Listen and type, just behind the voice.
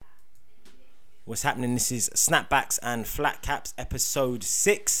What's happening? This is Snapbacks and FLATCAPS episode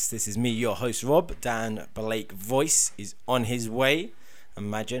 6. This is me, your host Rob. Dan Blake Voice is on his way,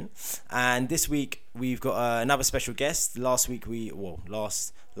 imagine. And this week we've got another special guest. Last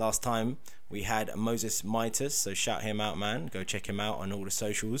time we had Moses Mitas, so shout him out, man. Go check him out on all the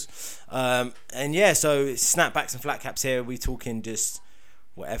socials. So Snapbacks and FLATCAPS here. We talking just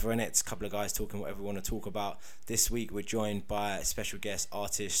whatever in it. It's a couple of guys talking whatever we want to talk about. This week we're joined by a special guest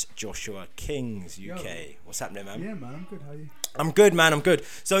artist, Joshua Kings, UK. Yo. What's happening, man? Yeah, man, I'm good. How are you? I'm good, man. I'm good.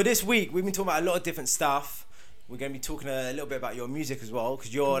 So this week we've been talking about a lot of different stuff. We're going to be talking a little bit about your music as well,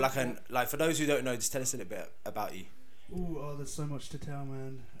 because you're like for those who don't know, just tell us a little bit about you. Oh, there's so much to tell,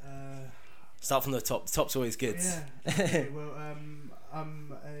 man. Start from the top. The top's always good. Yeah. Okay, well,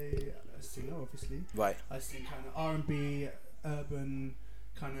 I'm a singer, obviously. Right. I sing kind of R&B, urban,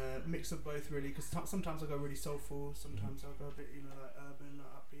 kind of mix of both, really. Because sometimes I go really soulful, sometimes I'll go a bit, like urban, like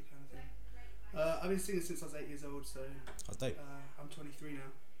upbeat kind of thing. I've been singing since I was 8 years old, so That's dope. I'm 23 now.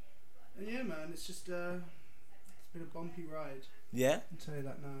 And yeah, man, it's just it's been a bumpy ride. Yeah. I'll tell you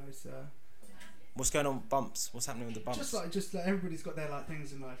that now. It's What's going on with bumps? What's happening with the bumps? Just like everybody's got their like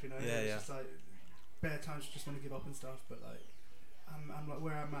things in life, you know. Yeah, it's yeah. just like bare times you just want to give up and stuff, but like I'm like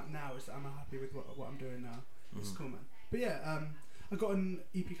where I'm at now is that I'm happy with what I'm doing now. It's cool, man. But yeah, I got an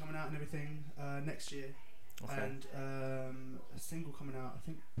EP coming out and everything next year, and a single coming out I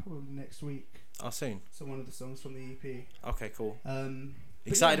think probably next week. Oh, soon. So one of the songs from the EP. Okay, cool.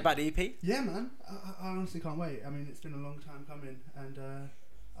 Excited about the EP? Yeah, man. I honestly can't wait. I mean, it's been a long time coming, and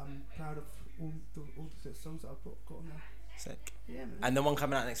I'm proud of all the songs that I've got on there. Sick. Yeah, man. And the one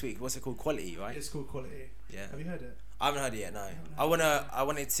coming out next week, what's it called? Quality, right? It's called Quality. Yeah. Have you heard it? I haven't heard it yet, no. I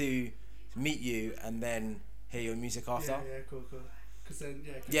wanted to meet you and then hear your music after. Yeah, cool. Because then,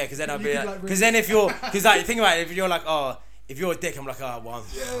 because then I'll be like, because then if you're, because like think about it, if you're like, if you're a dick, I'm like,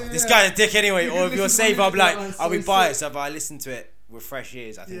 this guy's a dick anyway. Or if you're safe, I'll be like, I'll be biased. So if I listen to it with fresh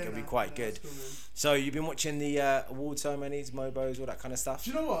ears, I think it'll be quite good. Cool, so you've been watching the award ceremonies, Mobos, all that kind of stuff?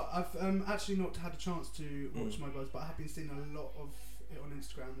 Do you know what? I've actually not had a chance to watch Mobos, but I have been seeing a lot of it on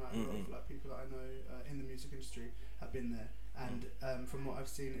Instagram. Like a lot of like people that I know in the music industry have been there, and from what I've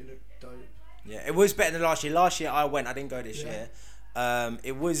seen, it looked dope. Yeah, it was better than last year. Last year I went. I didn't go this year.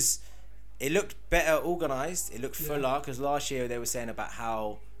 It looked better organised. It looked fuller, because last year they were saying about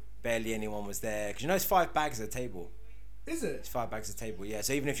how barely anyone was there. Because it's 5 bags at a table. Is it? It's 5 bags a table, yeah.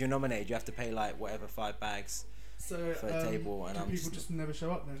 So even if you're nominated, you have to pay like whatever 5 bags for a table. And people just never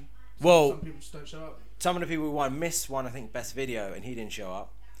show up then? Well, some people just don't show up. Some of the people who won, Miss won, I think, best video, and he didn't show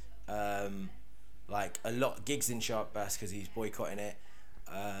up. Like a lot of gigs didn't show up best because he's boycotting it.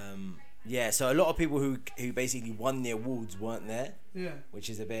 So a lot of people who basically won the awards weren't there. Yeah. Which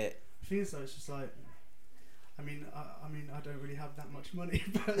is a bit. I think so. It's just like. I mean, I don't really have that much money,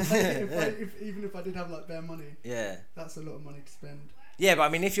 but like, even if I did have like bare money, that's a lot of money to spend. Yeah, but I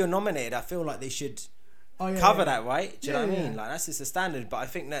mean, if you're nominated, I feel like they should cover that, right? Do you know what I mean? Like that's just a standard. But I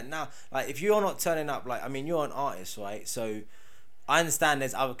think that now, like, if you're not turning up, like, I mean, you're an artist, right? So I understand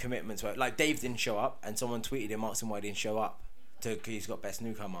there's other commitments, right? Like Dave didn't show up, and someone tweeted him, asked him why he didn't show up. Because he's got best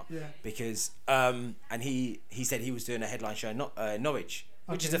newcomer. Yeah. Because and he said he was doing a headline show in Norwich.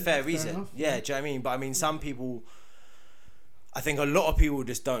 Which is a fair reason. Enough, do you know what I mean? But I mean, some people, I think a lot of people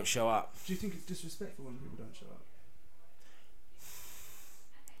just don't show up. Do you think it's disrespectful when people don't show up?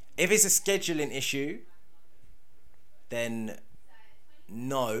 If it's a scheduling issue, then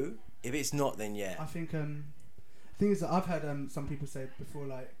no. If it's not, then yeah. I think the thing is that I've had some people say before,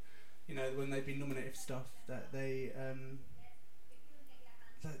 like, when they've been nominated for stuff, that they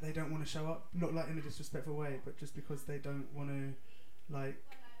don't want to show up, not like in a disrespectful way, but just because they don't want to like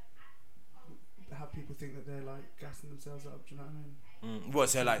have people think that they're like gassing themselves up. Do you know what I mean? What,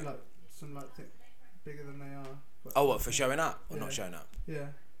 so like some bigger than they are. What, for showing up or not showing up? Yeah,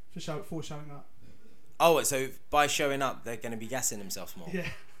 for showing up. Oh, so by showing up they're going to be gassing themselves more? Yeah.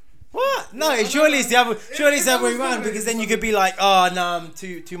 What? No, surely it's the other way around, because then you could be like, I'm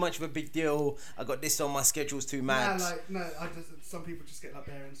too much of a big deal. I got this on my schedule's too mad. Some people just get like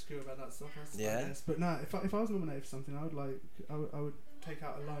bare insecure about that stuff. I guess. But no, if I was nominated for something, I would take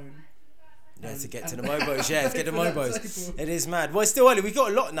out a loan. Yeah, to get to the Mobos. Yeah, to get the Mobos. It is mad. Well, it's still early. We got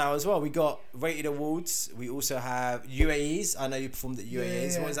a lot now as well. We got rated awards. We also have UAEs. I know you performed at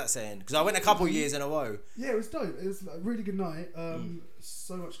UAEs. Yeah. What is that saying? Because I went a couple years in a row. Yeah, it was dope. It was a really good night.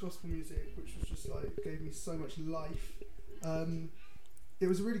 So much gospel music, which was just like gave me so much life. It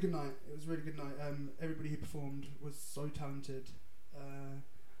was a really good night. Everybody who performed was so talented.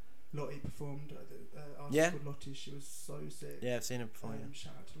 Lottie performed. Artist called Lottie. She was so sick. Yeah, I've seen her perform.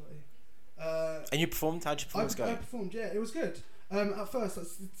 Shout out to Lottie. And you performed? How'd your performance go? I performed, yeah, it was good. At first,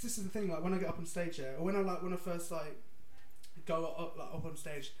 this is the thing. Like when I get up on stage, or when I first like go up on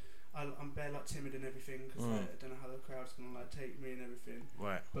stage, I'm bare like timid and everything because I don't know how the crowd's gonna like take me and everything.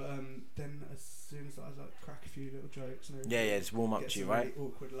 Right. But then as soon as I like crack a few little jokes and everything, yeah, just warm up to you, right? Really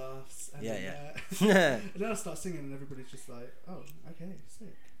awkward laughs. And Yeah. And then I start singing and everybody's just like, oh, okay,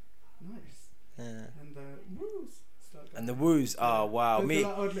 sick, nice. Yeah. And woos. And the woos. Oh wow, me.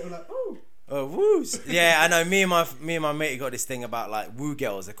 Like odd little like oh. Oh, woos. Yeah, I know. Me and my mate got this thing about like woo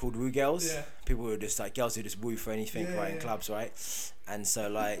girls. They're called woo girls. Yeah. People who are just like girls who just woo for anything, right? In clubs, right? And so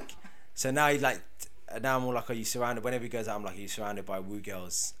like, now he like, now I'm all like, are you surrounded? Whenever he goes out, I'm like, are you surrounded by woo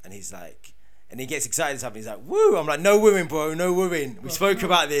girls? And he's like, and he gets excited and something. He's like, woo! I'm like, no women, bro, no women. We spoke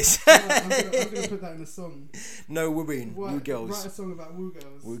about this. I'm gonna put that in a song. No women, woo girls. Write a song about woo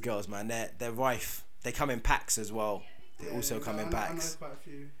girls. Woo girls, man. They're rife. They come in packs as well. They also come in packs. I know quite a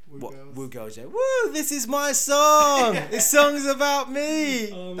few girls. Woo girls, yeah. Woo! This is my song. This song's about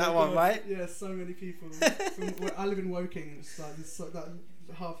me. Oh that one, God. right? Yeah, so many people. I live in Woking. It's like this, that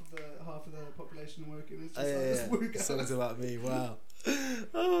half of the population in Woking is just this woo girls. Songs about me. Wow.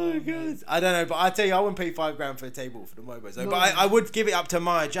 Oh my God. I don't know, but I tell you, I wouldn't pay £5 for a table for the Mobo. So, no, but I would give it up to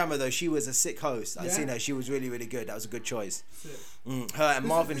Maya Jama though. She was a sick host. Yeah? I seen her. She was really, really good. That was a good choice. Sick. Her and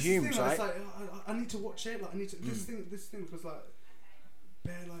Marvin Humes, right? It's like, I need to watch it. Like I need to. This thing was like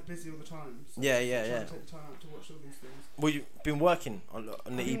bare like busy all the time. So yeah. To take the time out to watch all these things. Well, you've been working on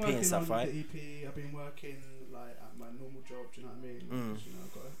the EP and stuff, right? The EP. I've been working like at my normal job. Do you know what I mean? Because, you know,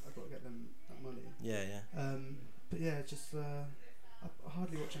 I've got to get them that money. Yeah. But yeah, just I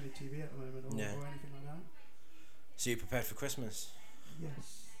hardly watch any TV at the moment or anything like that. So you prepared for Christmas?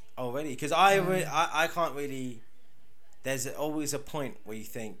 Yes. Already? Because I can't really. There's always a point where you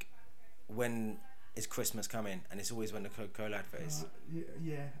think, when is Christmas coming? And it's always when the Coca-Cola advert is.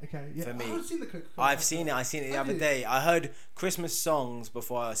 Yeah. Okay. Yeah. For me, I've seen the Coca-Cola. I've seen it. I seen it the other day. I heard Christmas songs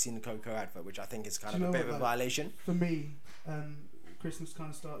before I seen the Coca-Cola advert, which I think is kind of a bit of a violation. For me, Christmas kind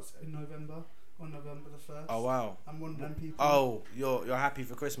of starts in November. On November the 1st. Oh wow! I'm one of them people. Oh, you're happy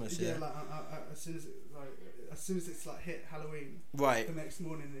for Christmas? Yeah. Like as soon as it's like hit Halloween. Right. The next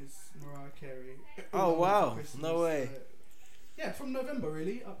morning is Mariah Carey. Oh wow! No way. Yeah, from November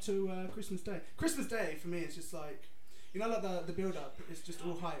really up to Christmas Day. Christmas Day for me is just like, you know, like the build up. It's just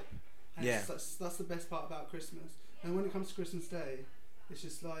all hype. And yeah. That's the best part about Christmas. And when it comes to Christmas Day, it's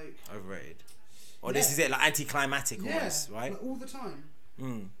just like overrated. Or this is it, like anticlimactic almost, right? Like all the time.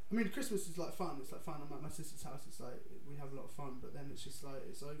 I mean, Christmas is like fun. It's like fun. I'm at my sister's house. It's like we have a lot of fun, but then it's just like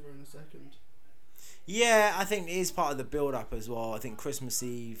it's over in a second. Yeah, I think it is part of the build-up as well. I think Christmas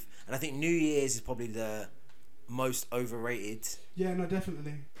Eve and I think New Year's is probably the most overrated. Yeah, no,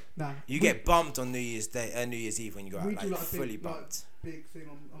 definitely. Nah, you get bumped on New Year's Day, New Year's Eve when you go out. We do like fully bumped. Big thing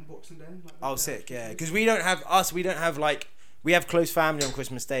on Boxing Day. Like oh, sick! Yeah, because we don't have like we have close family on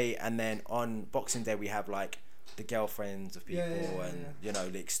Christmas Day, and then on Boxing Day we have like the girlfriends of people and you know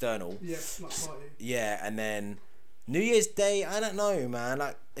the external. Yeah, like party. Yeah, and then New Year's Day, I don't know, man.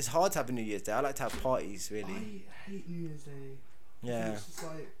 Like it's hard to have a New Year's Day. I like to have parties, really. I hate New Year's Day. Yeah. It's just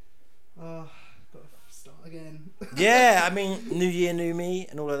like, gotta start again. Yeah, I mean, New Year, new me,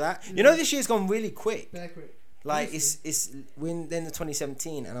 and all of that. Yeah. You know, this year's gone really quick. Very quick. Like we're in the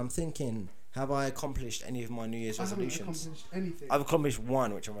 2017, and I'm thinking, have I accomplished any of my New Year's resolutions? I haven't accomplished anything. I've accomplished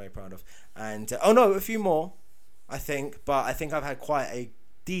one, which I'm very proud of, and a few more, I think. But I think I've had quite a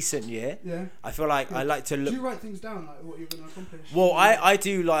decent year. Yeah. I feel like I like to look. Do you write things down, like what you're going to accomplish? Well, I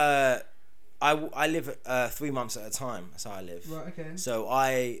do like. I live 3 months at a time. That's how I live. Right. Okay. So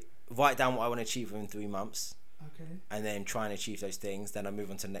I write down what I want to achieve within 3 months. Okay. And then try and achieve those things. Then I move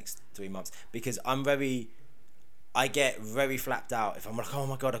on to the next 3 months because I get very flapped out if I'm like, oh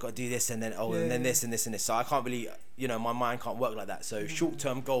my god, I got to do this and then and then this and this and this. So I can't really, my mind can't work like that. So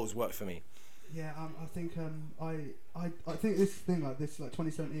short-term goals work for me. Yeah, I think I think this thing like this, like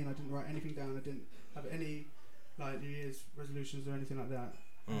 2017, I didn't write anything down. I didn't have any like New Year's resolutions or anything like that.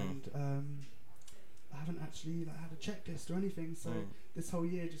 And I haven't actually like had a checklist or anything. So this whole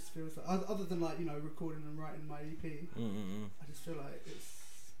year just feels like, other than like recording and writing my EP, I just feel like it's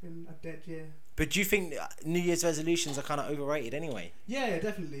been a dead year. But do you think New Year's resolutions are kind of overrated anyway? Yeah,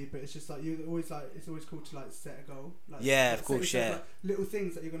 definitely. But it's just like it's always cool to like set a goal. Like, of course, like, little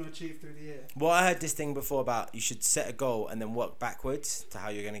things that you're going to achieve through the year. Well, I heard this thing before about you should set a goal and then work backwards to how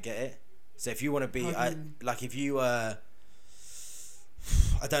you're going to get it. So if you want to be like if you I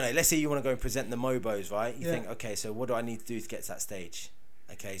don't know, let's say you want to go and present the Mobos, right? You think, okay, so what do I need to do to get to that stage?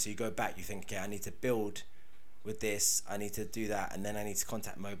 Okay, so you go back, you think, okay, I need to build with this, I need to do that, and then I need to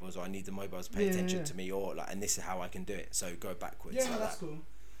contact Mobos, or I need the Mobos to pay attention to me, or like, and this is how I can do it. So go backwards. Yeah, that's cool.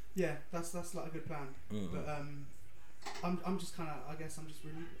 Yeah, that's like a good plan. But I'm just kind of. I guess I'm just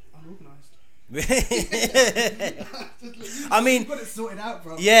really unorganised. I mean, you've got it sorted out,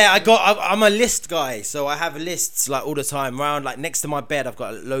 bro. Yeah, I'm a list guy, so I have lists like all the time. Round like next to my bed, I've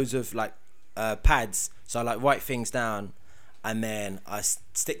got loads of like pads, so I like write things down, and then I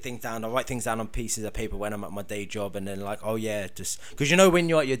stick things down. I write things down on pieces of paper when I'm at my day job, and then like, oh yeah, just because you know when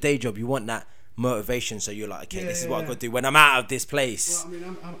you're at your day job, you want that motivation, so you're like, okay, this is what I got to do when I'm out of this place. Well,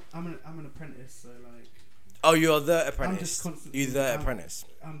 I mean, I'm an apprentice, so like. Oh, you're the apprentice. I'm just constantly. You're the apprentice.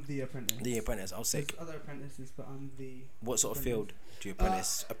 I'm the apprentice. The apprentice. I'll say. There's other apprentices, but I'm the. What sort of apprentice. field do you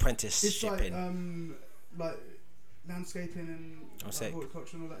apprenticeship it's in? like landscaping and like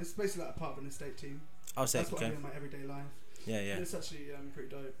horticulture and all that. It's basically like a part of an estate team. I'll say. That's what I do in my everyday life. Yeah. And it's actually pretty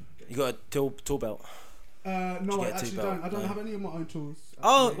dope. You got a tool belt? No, I actually don't. I don't have any of my own tools.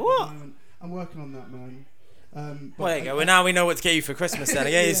 Oh, what? I'm working on that, man. Well, there you go. Well, now we know what to get you for Christmas then.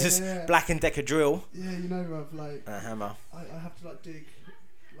 Yeah, it's just Black & Decker drill. Yeah, you know, bruv, like a hammer. I have to like dig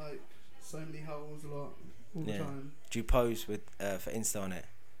like so many holes a lot all the time. Do you pose with for Insta on it?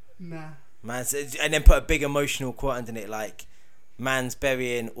 Nah. Man, and then put a big emotional quote underneath, like, "Man's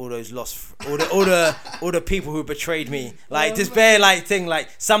burying all those lost, all the people who betrayed me." Like this bare like thing. Like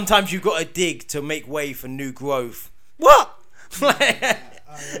sometimes you got to dig to make way for new growth. What?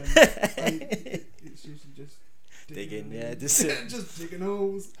 It's usually just digging, just digging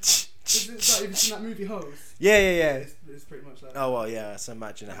holes. It's like, have you seen that movie Holes? Yeah. It's pretty much like. Oh well, yeah. So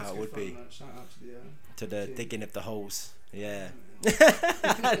imagine how it would be. Like, shout out to the digging of the holes. Yeah.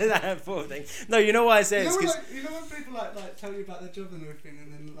 That poor thing. No, you know why I say it's because you know when people like tell you about their job and everything,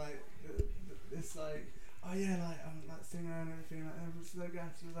 and then like it's like, oh yeah, like I'm like singer and everything, like it's so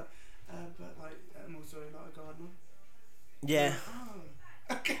gas, and like, but like I'm also like a gardener. Yeah.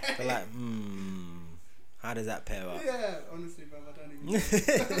 Oh, okay. But like, how does that pair up? Yeah, honestly, bro, I don't even.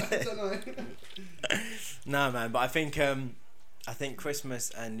 I don't know. No, man, but I think Christmas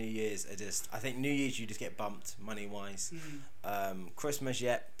and New Year's are just. I think New Year's you just get bumped money wise. Christmas,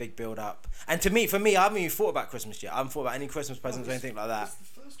 big build up. And for me, I haven't even thought about Christmas yet. I haven't thought about any Christmas presents or anything like that. It's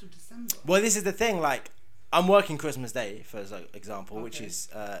the 1st of December. Well, this is the thing. Like, I'm working Christmas Day for example, which is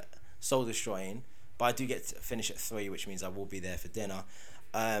soul destroying. But I do get to finish at 3, which means I will be there for dinner.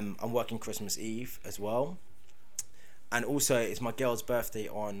 I'm working Christmas Eve as well. And also, it's my girl's birthday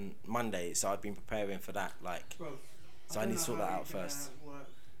on Monday, so I've been preparing for that. Like, so I need to sort that out first. Work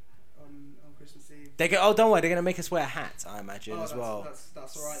on Christmas Eve. They go, oh, don't worry, they're gonna make us wear a hat, I imagine, as well.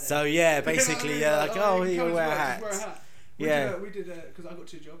 That's alright. So yeah, basically, like, you wear a hat. We did because I got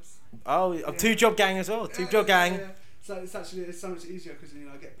 2 jobs. Oh, yeah. 2 job gang as well. 2 job gang. Yeah. So it's so much easier because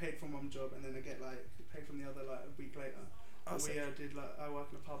I get paid from one job and then I get like paid from the other like a week later. But we did like I work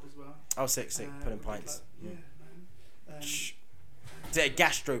in a pub as well. Oh, sick. Putting pints. Man. Is it a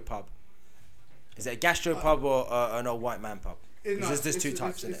gastro pub? Is it a gastro pub or an old white man pub? There's 2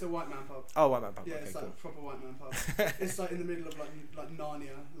 types in it. It's a white man pub. Oh, white man pub. Yeah, okay, it's like cool. a proper white man pub. It's like in the middle of like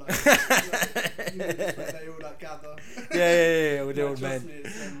Narnia. Like where they all like gather. Yeah. With the old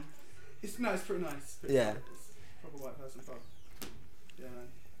men. It's pretty nice. It's a proper white person pub. Yeah, man.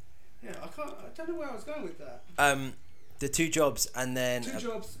 Yeah, I don't know where I was going with that. The 2 jobs and then 2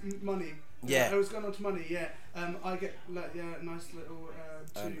 jobs, money. Yeah. I was going on to money. Yeah. I get like nice little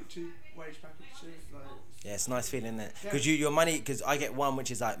 2 wage packages. Like. Yeah, it's a nice feeling, isn't it? Because your money, because I get one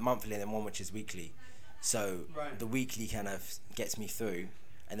which is like monthly and then one which is weekly. So the weekly kind of gets me through,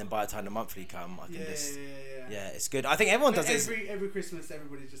 and then by the time the monthly come, I can yeah, it's good. I think everyone does it. Every Christmas,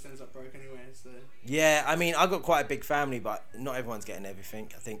 everybody just ends up broke anyway. So yeah, I mean, I got quite a big family, but not everyone's getting everything.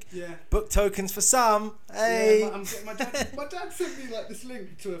 I think yeah, book tokens for some. Hey, yeah, my dad sent me like this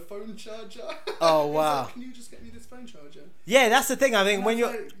link to a phone charger. Oh wow! Like, can you just get me this phone charger? Yeah, that's the thing. I think when you're,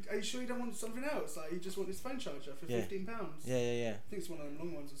 like, are you sure you don't want something else? Like you just want this phone charger for £15? Yeah. I think it's one of them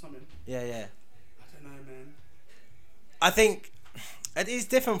long ones or something. Yeah. I don't know, man. I think it is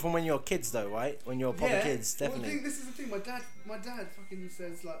different from when you're kids, though, right? When you're proper kids, definitely. Well, this is the thing. My dad fucking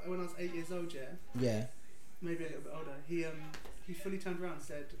says like when I was 8 years old, yeah, maybe a little bit older. He fully turned around and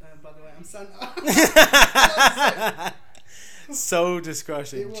said, "By the way, I'm Santa." So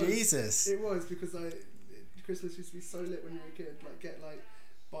disgusting, Jesus. It was because Christmas used to be so lit when you were a kid. Like get like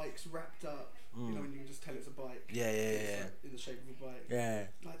bikes wrapped up. You know, when you can just tell it's a bike. Yeah. Like, in the shape of a bike. Yeah.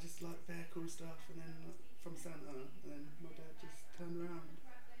 Like just like bare cool stuff, and then from Santa, and then my dad just turned around.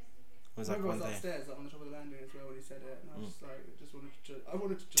 Was I like remember one I was day upstairs, like on the top of the landing as well when he said it, and I was just like, I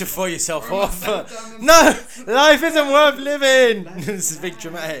wanted to to throw yourself throw off. No, life isn't worth living. This is big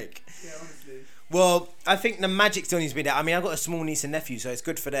dramatic. Yeah, honestly. Well, I think the magic still needs to be there. I mean, I've got a small niece and nephew, so it's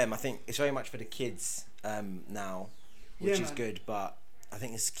good for them. I think it's very much for the kids now, which is good. But I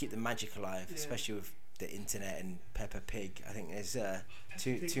think it's to keep the magic alive, especially with the internet and Peppa Pig. I think there's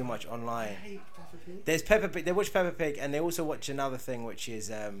too much online. I hate Peppa Pig. There's Peppa Pig. They watch Peppa Pig, and they also watch another thing which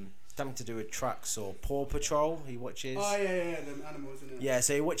is something to do with trucks or Paw Patrol. He watches. Oh yeah, the animals, isn't it? Yeah,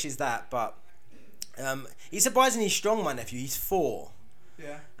 so he watches that, but he's surprisingly strong, my nephew. He's 4.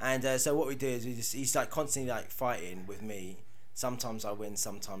 Yeah. And so what we do is he's like constantly like fighting with me. Sometimes I win,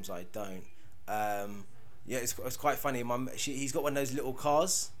 sometimes I don't. Yeah, it's quite funny. He's got one of those little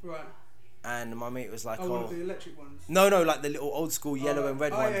cars. Right. And my mate was like, one of the electric ones? No, like the little old school yellow and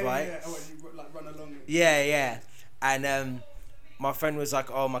red ones, right? Yeah. Oh, and you like run along it. Yeah. And my friend was like,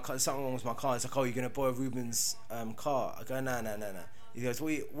 oh, my car, something wrong with my car. It's like, oh, you're going to borrow Ruben's car? I go, no. He goes,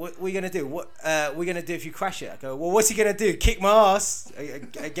 what are you going to do? What are you going to do if you crash it? I go, well, what's he going to do? Kick my ass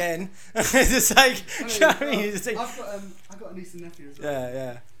again? It's just like, you know what I mean? I've got a niece and nephew as well.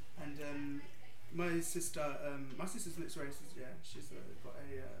 Yeah. And my sister's mixed races, yeah. She's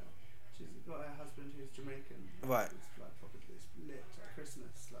got a husband who's Jamaican. Right. It's like probably lit at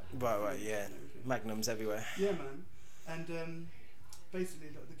Christmas. Right, yeah. Magnums everywhere. Yeah, man. And basically,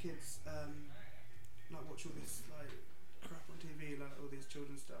 like, the kids like watch all this like crap on TV, like all these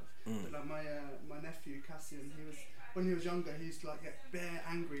children's stuff. But like my nephew Cassian, when he was younger, he used to like get bare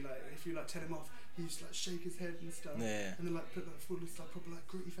angry. Like if you like tell him off, he used to like shake his head and stuff. Yeah. And then like put like full like proper like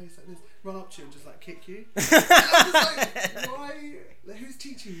gritty face like this, run up to you and just like kick you. I was like, why? Like, who's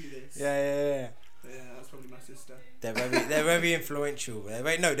teaching you this? Yeah. But yeah, that's probably my sister. They're very influential.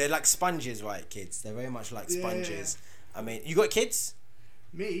 They're like sponges, right, kids? They're very much like sponges. Yeah. I mean, you got kids?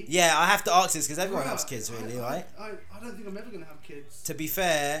 Me? Yeah, I have to ask this because everyone has kids, really, right? I don't think I'm ever gonna have kids. To be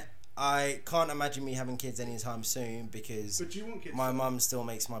fair, I can't imagine me having kids anytime soon because but do you want kids, my mum still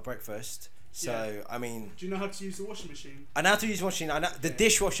makes my breakfast. So, I mean... Do you know how to use the washing machine? I know how to use the washing machine. The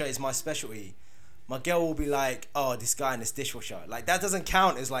dishwasher is my specialty. My girl will be like, oh, this guy in this dishwasher. Like, that doesn't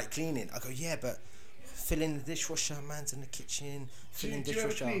count as, like, cleaning. I go, yeah, but fill in the dishwasher, man's in the kitchen, fill in the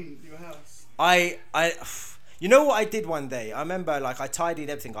dishwasher. Do you ever clean your house? You know what I did one day? I remember, like, I tidied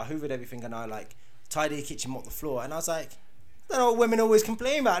everything. I hoovered everything and I, like, tidied the kitchen, mopped the floor. And I was like... I don't know what women always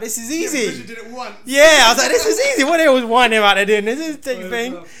complain about. This is easy. Yeah, because you did it once. Yeah, I was like, this is easy. What are they always whining about they're doing? This is the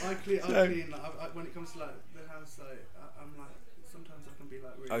thing. I clean. Like, when it comes to like the house, like I'm like sometimes I can be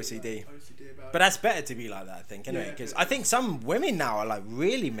like really OCD. Like, OCD about. But that's better to be like that, I think, isn't it? Because I think some women now are like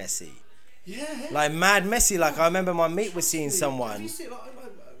really messy. Yeah. Like mad messy. Like I remember my mate was seeing someone. Have you seen like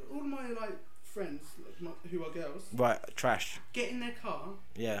all my like friends who are girls? Right, trash. Get in their car.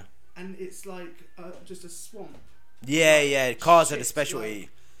 Yeah. And it's like just a swamp. Yeah. Cars are the specialty.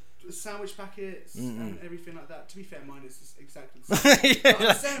 Like, sandwich packets and everything like that. To be fair, mine is just exactly the same.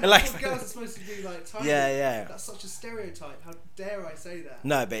 I'm saying, like girls are supposed to be like tiny. Yeah. That's such a stereotype. How dare I say that?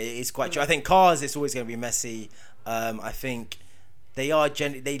 No, but it's quite true. I think cars, it's always going to be messy. I think they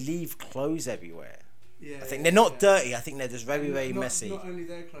leave clothes everywhere. Yeah, I think they're not dirty. I think they're just very messy. Not only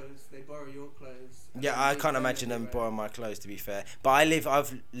their clothes, they borrow your clothes. Yeah, I can't imagine them borrowing my clothes, to be fair. But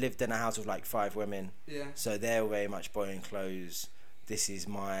I've lived in a house with like 5 women. Yeah. So they're very much borrowing clothes. This is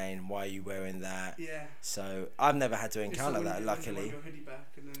mine. Why are you wearing that? Yeah. So I've never had to encounter that, luckily. Your hoodie back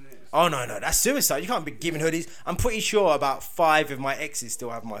and then oh no, that's suicide. You can't be giving hoodies. I'm pretty sure about 5 of my exes still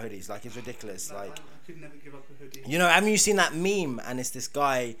have my hoodies. Like it's ridiculous. Like I could never give up a hoodie. You know, haven't you seen that meme? And it's this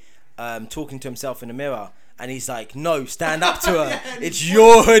guy talking to himself in the mirror, and he's like, "No, stand up to her. Yeah, it's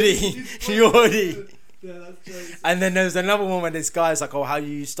your hoodie, your hoodie." Yeah, that's jokes. And then there's another one where this guy's like, "Oh, how do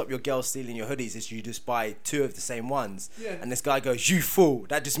you stop your girl stealing your hoodies? Is you just buy 2 of the same ones." Yeah. And this guy goes, "You fool!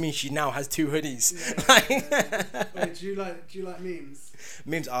 That just means she now has 2 hoodies." Yeah. Wait, do you like memes?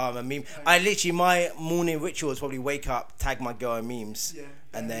 Memes are a meme. I literally, my morning ritual is probably wake up, tag my girl in memes,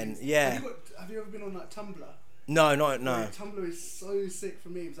 and then Have you ever been on like Tumblr? No. Tumblr is so sick for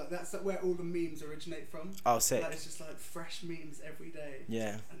memes. Like that's where all the memes originate from. Oh, sick. Like, it's just like fresh memes every day.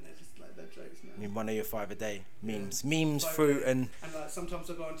 Yeah. And they're just like they're jokes, man. I mean, 1 of your 5 a day memes, fruit, and like sometimes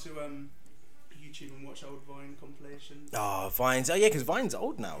I go onto YouTube and watch old Vine compilations. Oh, Vine's. Oh yeah, because Vine's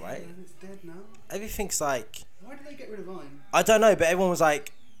old now, right? Yeah, it's dead now. Everything's like. Why did they get rid of Vine? I don't know, but everyone was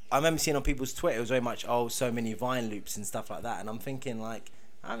like, I remember seeing on people's Twitter, it was very much, oh, so many Vine loops and stuff like that, and I'm thinking like.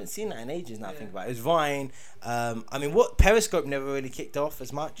 I haven't seen that in ages now. I think about it. It was Vine. I mean, Periscope never really kicked off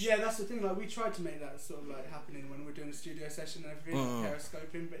as much. Yeah, that's the thing. Like, we tried to make that sort of like happening when we're doing a studio session and everything, like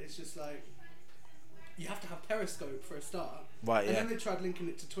Periscoping, but it's just like you have to have Periscope for a start. Right. And then they tried linking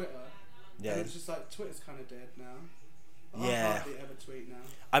it to Twitter. Yeah. And it's just like Twitter's kind of dead now. I hardly ever tweet now.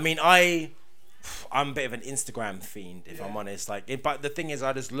 I mean, I I'm a bit of an Instagram fiend, if I'm honest. Like, but the thing is,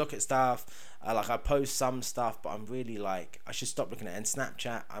 I just look at stuff. Like, I post some stuff, but I'm really like, I should stop looking at it. And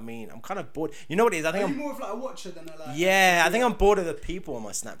Snapchat, I mean, I'm kind of bored. You know what it is? I think Are you more of like a watcher than a like? Yeah, I think I'm bored of the people on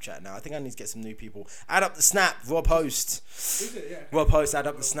my Snapchat now. I think I need to get some new people. Add up the Snap, Rob Host. Is it? Yeah. Rob Host, add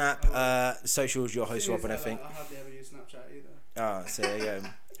up the Snap. Socials, your host Rob and everything. I hardly ever use Snapchat either. Oh, so there you go.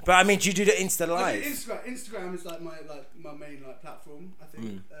 But I mean, do you do the Insta Live? Instagram is like my main like platform. I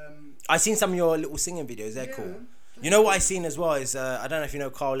think. I seen some of your little singing videos. They're cool. You know what I seen as well is I don't know if you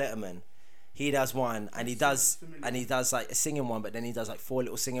know Carl Letterman. He does one, and he does like a singing one, but then he does like 4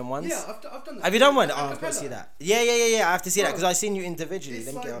 little singing ones. Yeah, I've done that. Have you done one? Oh, I've got to see that. Yeah. I have to see that because I seen you individually.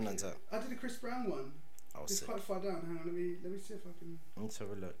 Let me get on that. I did a Chris Brown one. It's quite far down. Hang on, let me see if I can. Let's have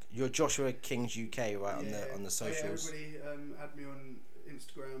a look. You're Joshua Kings UK, right, on the socials. Everybody add me on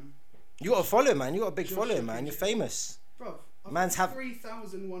Instagram. You got a follow, man. You got a big following, man. You're famous. Bro, man's have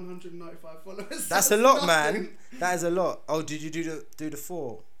 3,195 followers. That's a lot, man. That is a lot. Oh, did you do the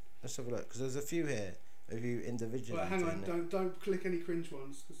 4? Let's have a look, because there's a few here of you individually. Well, hang on, don't click any cringe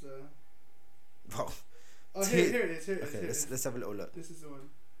ones, because. Oh, here it is. Okay, let's have a little look. This is the one.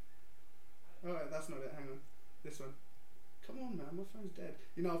 Oh, wait, that's not it. Hang on, this one. Come on, man, my phone's dead.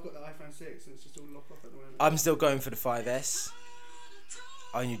 You know, I've got the iPhone 6, and it's just all locked off at the moment. I'm still going for the 5S.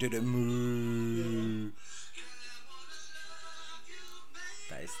 Oh, and you do the moo. Yeah.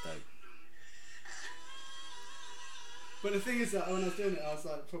 That is dope. But the thing is that when I was doing it, I was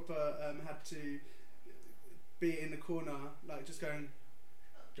like proper had to be in the corner, like just going.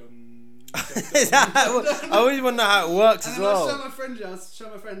 I always want to know how it works as well. And then I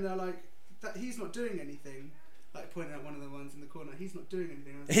show my friend, they're like, that he's not doing anything. Like pointing out one of the ones in the corner, he's not doing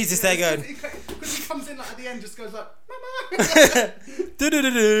anything. He's just there going. Because he comes in like at the end, just goes like, "Mama."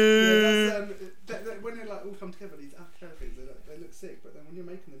 When they like all come together, these acapella things, they look sick. But then when you're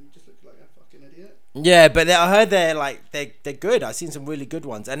making them, you just look like a fucking idiot. Yeah, but I heard they're good. I've seen some really good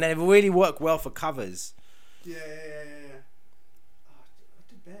ones, and they really work well for covers. Yeah. Oh, I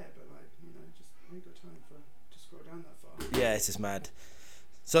did bear, but like just I ain't got time to scroll down that far. Yeah, it's just mad.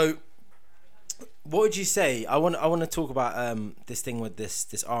 So. What would you say? I want to talk about this thing with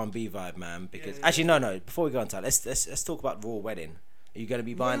this R&B vibe, man. Because actually, no. Before we go on to that, let's talk about Royal Wedding. Are you going to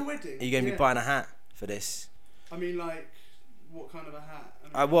be buying? Are you going to be buying a hat for this? I mean, like, what kind of a hat?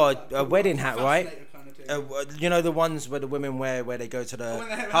 A wedding hat, right? Kind of you know the ones where the women wear where they go to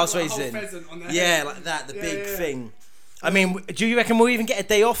the house raising. Yeah, like that, the big thing. I mean, do you reckon we'll even get a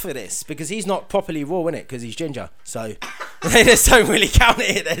day off for this? Because he's not properly raw, innit? Because he's ginger. So they just don't really count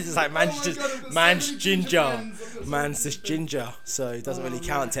it. They're just like, man's ginger. Man's just ginger. So it doesn't really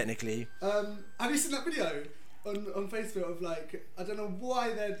count technically. Have you seen that video on Facebook of like, I don't know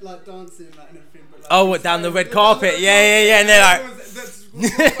why they're like dancing like and everything. But, like, what, down the red carpet? Yeah. And they're like...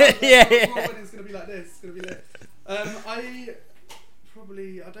 yeah. It's going to be like this. It's going to be lit. I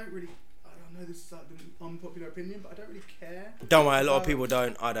don't really... I know this is like the unpopular opinion, but I don't really care. Don't worry, a lot of people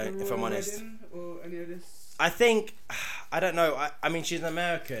don't. I don't, if I'm honest. Or any of this. I think, I don't know. I mean, she's an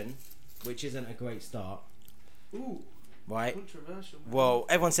American, which isn't a great start. Ooh. Right? Controversial. Man. Well,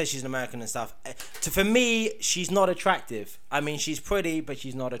 everyone says she's an American and stuff. For me, she's not attractive. I mean, she's pretty, but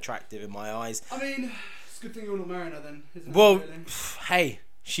she's not attractive in my eyes. I mean, it's a good thing you're not marrying her then, isn't it? Well, really? Hey.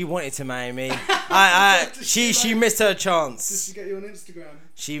 She wanted to marry me. She missed her chance. Did she get you on Instagram?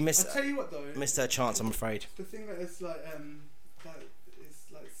 She missed. I'll tell you what though. Missed her chance, I'm afraid. The thing that is like is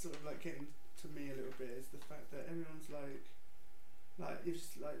like sort of like getting to me a little bit is the fact that everyone's like you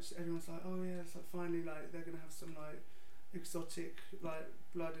just like everyone's like, oh yeah, it's like finally like they're gonna have some like exotic like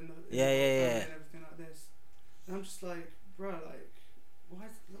blood in the and everything like this. And I'm just like, bro, like. Why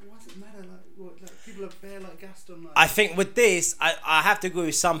does it matter? Like people are bare like gassed on. Like, I think with this, I have to agree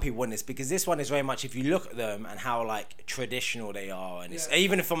with some people on this because this one is very much if you look at them and how like traditional they are, and it's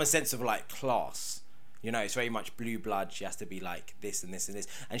even from a sense of like class, it's very much blue blood. She has to be like this and this and this,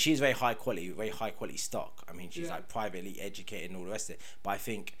 and she's very high quality stock. I mean, she's like privately educated and all the rest of it. But I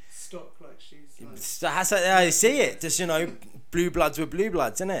think stock like she's. That's how I see it. Just blue bloods with blue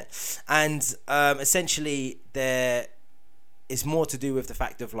bloods, isn't it? And essentially they're. It's more to do with the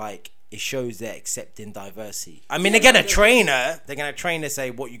fact of like it shows they're accepting diversity. I mean, they're gonna train her. They're gonna train her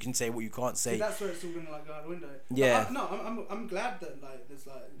say what you can say, what you can't say. See, that's where it's all gonna like go out the window. Yeah. I'm glad that like there's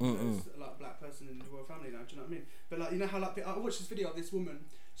like a black person in the royal family now. Do you know what I mean? But like how like I watched this video of this woman.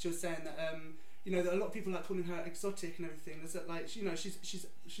 She was saying that that a lot of people like calling her exotic and everything. There's that like she's.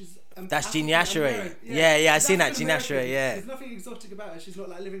 That's Jean Yashere. Yeah, I seen that Jean Yashere. Yeah. There's nothing exotic about her. She's not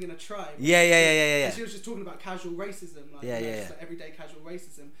like living in a tribe. Yeah. And she was just talking about casual racism. Like, just, like, everyday casual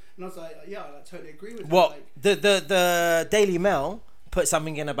racism. And I was like, I like totally agree with that. Well, like, the Daily Mail put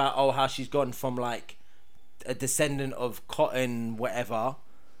something in about how she's gone from like a descendant of cotton whatever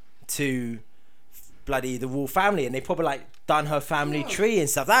to bloody the royal family, and they probably like done her family tree and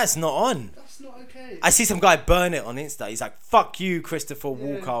stuff. That's not on. That's not okay. I see some guy burn it on Insta. He's like, "Fuck you, Christopher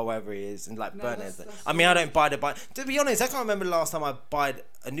Walker," or whatever he is, and like burn it. I mean, I don't buy the. To be honest, I can't remember the last time I bought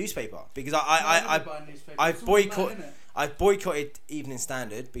a newspaper because I boycotted Evening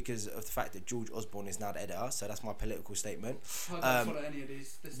Standard because of the fact that George Osborne is now the editor. So that's my political statement. I don't follow any of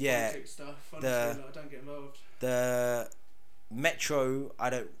this politics stuff. Honestly, I don't get involved. The Metro, I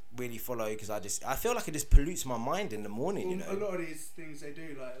don't really follow because I feel like it just pollutes my mind in the morning. Well, you know, a lot of these things they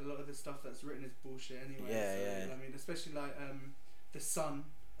do, like a lot of the stuff that's written is bullshit anyway. Yeah. I mean, especially like the Sun.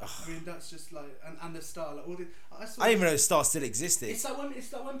 I mean, that's just like and the Star, like all the. I didn't even know the Star still existed. It's like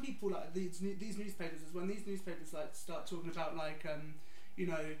when people like these newspapers, is when these newspapers like start talking about like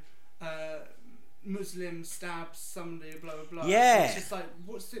Muslim stabs somebody, blah blah blah. Yeah. It's just like,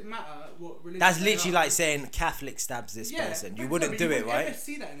 what's it matter what religion? That's literally like saying Catholic stabs this person. You wouldn't do it, right? You never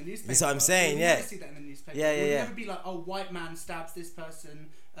see that in the newspaper. That's what I'm saying. You never see that in the newspaper. Yeah. You'll never be like, white man stabs this person,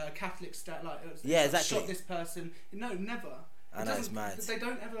 Catholic exactly. shot this person. No, never. I know, it's mad. They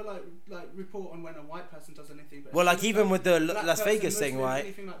don't ever like report on when a white person does anything. But well, like even with the Las Vegas thing, right?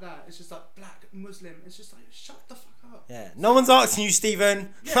 Anything like that, it's just like black Muslim. It's just like, shut the fuck up. Yeah, no one's asking you,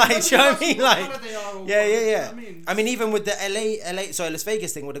 Stephen. Yeah, like, do you know what I mean? Like, yeah. I mean, even with the Las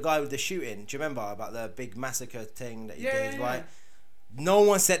Vegas thing with the guy with the shooting. Do you remember about the big massacre thing that he did? Right. No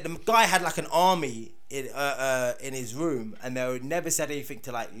one said, the guy had like an army in his room, and they never said anything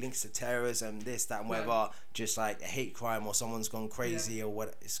to like links to terrorism, this, that, and whatever. Just like a hate crime or someone's gone crazy or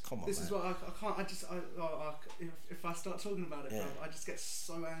what. It's come on. This man. is what I can't. If I start talking about it, bro, I just get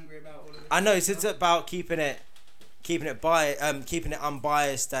so angry about all of this. I know it's about keeping it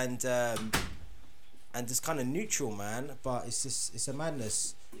unbiased and just kind of neutral, man. But it's a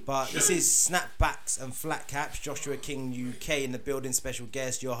madness. But this is Snapbacks and FLATCAPS. Joshua King UK in the building. Special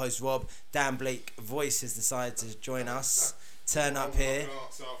guest, your host Rob. Dan Blake Voice has decided to join us. Turn up here.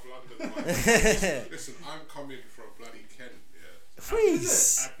 South London, listen, I'm coming from bloody Kent. Yeah.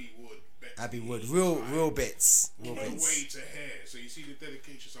 Please. Abbey Wood. Real bits. All the way to here. So you see the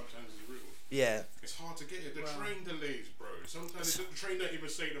dedication sometimes is real. Yeah. It's hard to get it. The train delays, bro. Sometimes the train don't even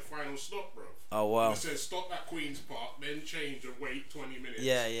say the final stop, bro. Oh wow. It says stop at Queen's Park, then change and wait 20 minutes.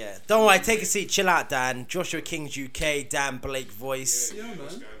 Yeah. Don't worry, take a seat, chill out, Dan. Joshua King's UK, Dan Blake Voice. Yeah, man.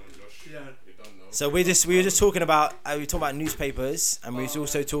 What's going on, Josh? Yeah. You don't know. So we were just talking about newspapers, and we was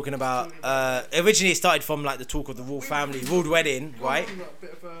also talking about originally it started from like the talk of the royal family, royal wedding, right?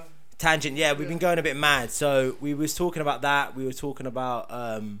 Tangent, yeah. We've been going a bit mad. So we was talking about that. We were talking about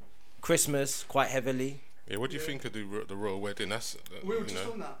Christmas quite heavily. Yeah, what do you think of the royal wedding? That's we were just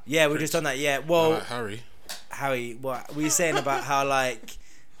on that. Yeah, we were just on that. Yeah, well, Harry, what were you saying about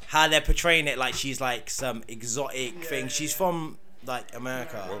how they're portraying it like she's like some exotic thing? She's from like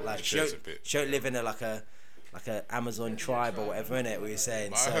America, like she don't live in like a Amazon tribe or whatever, innit? We were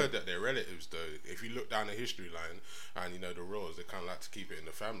saying. I heard that they're relatives though. If you look down the history line, and you know the royals, they kind of like to keep it in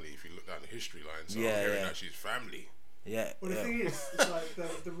the family. If you look down the history line, so I'm hearing that she's family. Yeah. Well, the thing is, it's like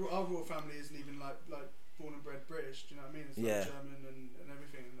our royal family isn't even like born and bred British. Do you know what I mean? It's like German and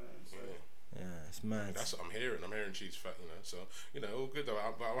everything. So. Yeah, it's mad. That's what I'm hearing. I'm hearing she's fat, you know. So all good though.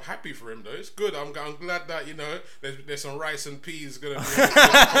 I'm happy for him though. It's good. I'm glad that there's some rice and peas gonna be.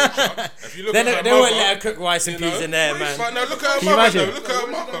 If you look at her they won't let her cook rice and peas in there, man. But no, look at her mother though. Look at her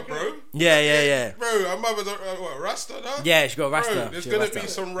mother, bro. Yeah. Bro, her mother's what, Rasta now? Yeah, she got Rasta. Bro, there's gonna be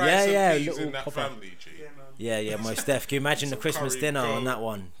some rice and peas in that family, G. Yeah, most def. Can you imagine the Christmas dinner on that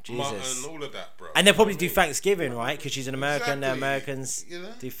one? Jesus. Mutton, all of that, bro. And they'll probably do Thanksgiving, right? Because she's an American. The Americans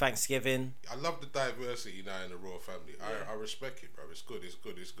do Thanksgiving. I love the diversity now in the royal family. I respect it, bro. It's good.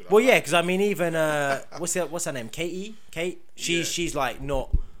 Well, yeah, because I mean, even what's her name? Kate. She's like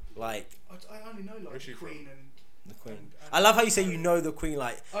not like. I only know like the Queen and the Queen. I love how you say you know the Queen.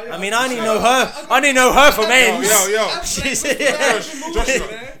 Like, I mean, I only know her. I only know her from ends. Yo. Joshua,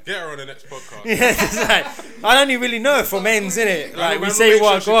 get her on the next podcast. Yeah, that's right. I only really know her from ends, innit? Like, we say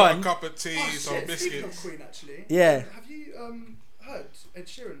what go on. A cup of tea, some biscuits. Queen, actually. Yeah. Have you heard Ed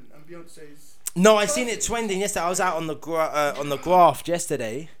Sheeran and Beyonce's? No, I seen it trending yesterday. I was out on the graft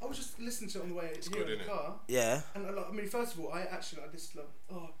yesterday. I was just listening to it on the way here in the car. Yeah. And I mean, first of all, I actually like this.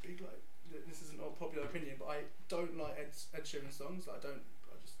 Big like. This isn't a popular opinion, but I don't like Ed Sheeran songs. Like,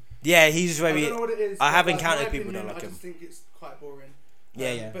 Yeah, he's very. I don't know what it is. I have encountered people that like him. I just think it's quite boring.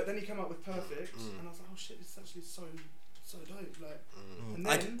 Yeah. But then he came out with Perfect, and I was like, oh shit, this is actually so dope. Like, and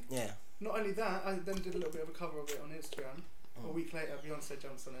then not only that, I then did a little bit of a cover of it on Instagram. A week later, Beyonce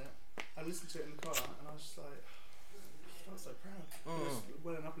jumps on it. I listened to it in the car, and I was just like, felt so proud. It was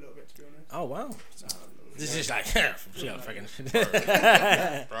welling up a little bit, to be honest. Oh wow. This is like, freaking.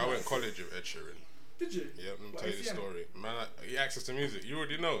 Bro, I went to college with Ed Sheeran. Did you? Yeah, let me tell you the story. Man, access to music. You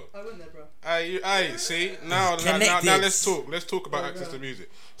already know. I went there, bro. Aye, see? Now let's talk. Let's talk about access to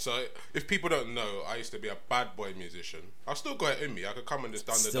music. So, if people don't know, I used to be a bad boy musician. I've still got it in me. I could come and just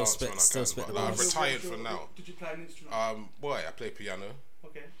done the dance when I can. But I've retired for now. Did you play an instrument? Boy, I play piano.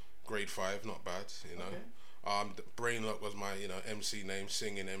 Okay. Grade 5, not bad, you know. Okay. Brainlock was my, MC name,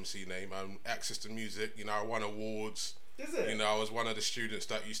 singing MC name. Access to music, I won awards. Is it? I was one of the students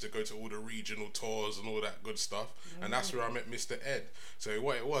that used to go to all the regional tours and all that good stuff. And that's where I met Mr. Ed. So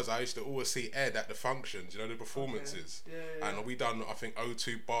what it was, I used to always see Ed at the functions, the performances. Okay. Yeah. And we done, I think,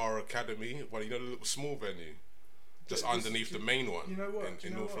 O2 Bar Academy, the little small venue, just underneath the main one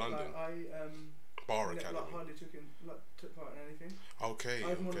in North London. Like, Bar Academy. Hardly took part in anything. Okay.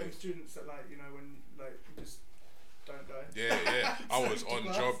 I'm one of those students that when you just don't go. Yeah. I was on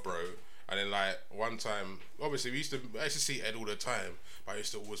job, bro. And then one time, obviously I used to see Ed all the time, but I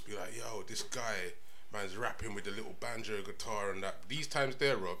used to always be like, yo, this guy, man's rapping with the little banjo guitar and that. These times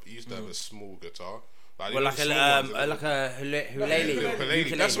there, Rob, he used to have a small guitar. Like a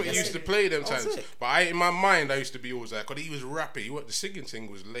ukulele. That's what he used to play them times. But in my mind, I used to be always like, because he was rapping. The singing thing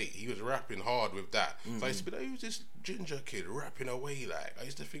was late. He was rapping hard with that. So I used to be like, who's this ginger kid rapping away like? I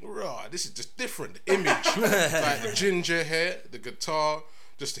used to think, rah, this is just different. The image, like the ginger hair, the guitar.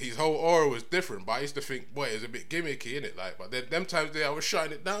 Just his whole aura was different, but I used to think, boy, it's a bit gimmicky, innit? But then them times there, I was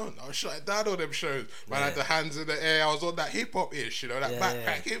shutting it down. On them shows. Man, I had the hands in the air. I was on that hip hop ish, that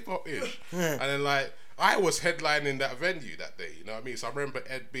backpack hip hop ish. And then I was headlining that venue that day. You know what I mean? So I remember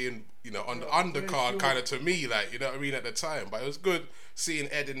Ed being, on the undercard kind of to me, you know what I mean, at the time. But it was good seeing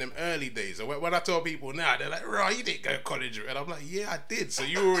Ed in them early days. And when I tell people now, they're like, "Right, you didn't go to college," and I'm like, "Yeah, I did." So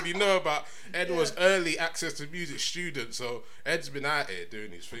you already know about Ed was early access to music student. So Ed's been out here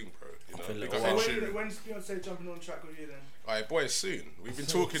doing his thing, bro. When's Beyonce jumping on track with you then? Alright, boy, soon. We've been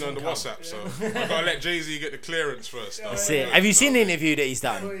talking on the WhatsApp, so I've got to let Jay-Z get the clearance first. That's it. Have you seen the interview that he's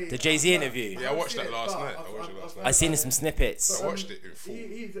done? The Jay-Z interview? Yeah, I watched that last night. I've seen some snippets. I watched it in full.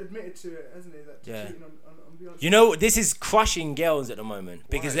 He's admitted to it, hasn't he? That cheating on Beyonce. This is crushing girls at the moment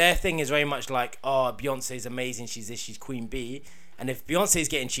because their thing is very much like, oh, Beyonce's amazing, she's this, she's Queen Bee, and if Beyonce's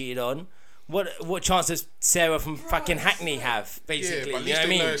getting cheated on, what chance does Sarah from fucking Hackney have, basically? Yeah, but at least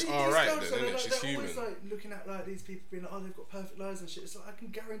they know it's alright then, isn't it? She's human. They're always looking at these people being like, oh, they've got perfect lives and shit. It's like, I can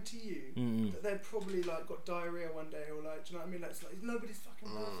guarantee you that they've probably got diarrhea one day or do you know what I mean? It's like, nobody's fucking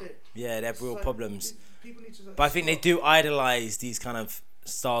perfect. Yeah, they have real problems. People need to, but I think they do idolise these kind of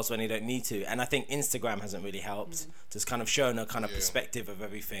stars when they don't need to, and I think Instagram hasn't really helped. Just kind of showing a kind of perspective of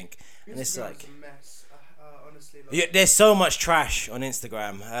everything. And it's like a mess. Honestly, there's so much trash on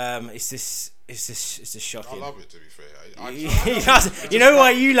Instagram. It's just shocking. I love it, to be fair. You know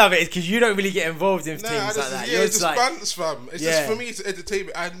why you love it is because you don't really get involved in things like that. Yeah, it's just bands, fam. It's just, for me, it's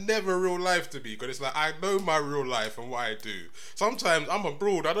entertainment. I never real life to me, because it's like I know my real life and what I do. Sometimes I'm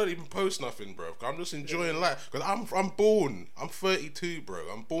abroad, I don't even post nothing, bro. I'm just enjoying life because I'm born. I'm 32, bro.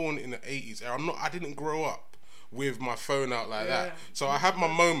 I'm born in the 80s. I didn't grow up with my phone out like that. So I have my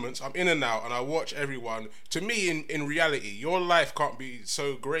moments, I'm in and out, and I watch everyone. To me, in reality, your life can't be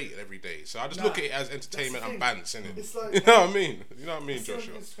so great every day. So I just look at it as entertainment and bands, innit? It's like, you know what I mean? You know what I mean,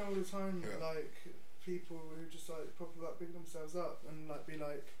 Joshua? It's all the time, people who just proper big themselves up and be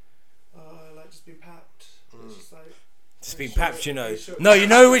just being papped. It's just just being papped, No, you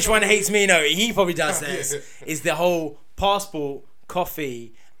know which one hates me? No, he probably does this. Is the whole passport,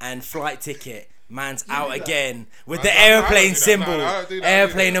 coffee, and flight ticket. Man's out again with the airplane symbol,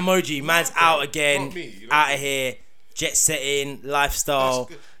 airplane emoji. Man's out again, out of here. Jet setting, lifestyle,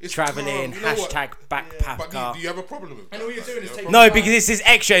 traveling, hashtag backpacker. But do you have a problem with that? And all you're doing is taking no, because it's this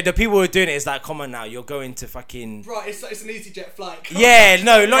extra. The people who are doing it is like, come on now, you're going to fucking. Right, it's an EasyJet flight. Yeah,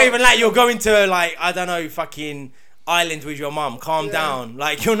 no, not even that. You're going to I don't know, fucking island with your mum. Calm down.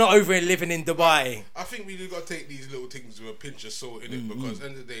 You're not over here living in Dubai. I think we do got to take these little things with a pinch of salt in it, because at the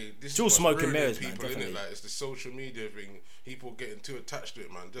end of the day, this it's all smoke and mirrors, people, man. Innit? It's the social media thing. People getting too attached to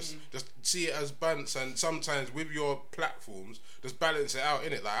it, man. Just see it as bands, and sometimes with your platforms, just balance it out,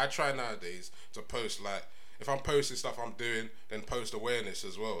 innit? I try nowadays to post if I'm posting stuff I'm doing, then post awareness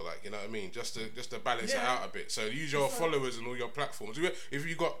as well. You know what I mean? Just to balance it out a bit. So use your followers and all your platforms. If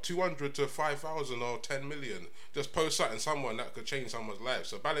you got 200 to 5,000 or 10 million, just post something, someone that could change someone's life.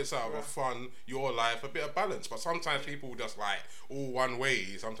 So balance out with fun, your life, a bit of balance. But sometimes people just all one way.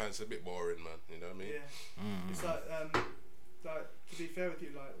 Sometimes it's a bit boring, man. You know what I mean? Yeah. It's to be fair with you,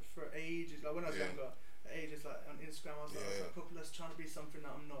 for ages, when I was younger, at ages on Instagram, I was popular, trying to be something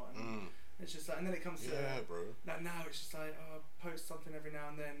that I'm not. And It's just like, and then it comes to bro. Like now, it's just like, oh, I post something every now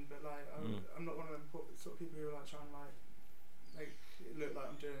and then, but like I'm not one of them sort of people who are like trying to like make it look like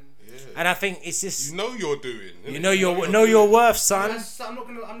I'm doing. Yeah. And I think it's just you're doing. You know your worth, son. I'm not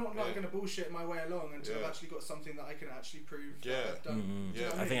gonna bullshit my way along until I've actually got something that I can actually prove that I've done.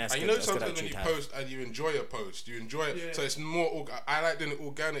 I think that's and good. Sometimes when you post and you enjoy a post, you enjoy it. So it's more. I like doing it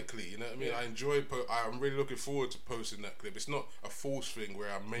organically. You know what I mean? I enjoy. I'm really looking forward to posting that clip. It's not a false thing where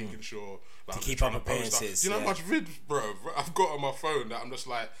I'm making sure to I'm keep up appearances. Do you know how much vids, bro, I've got on my phone that I'm just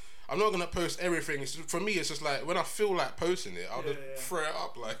like. I'm not gonna post everything. For me, it's just like when I feel like posting it, I'll just throw it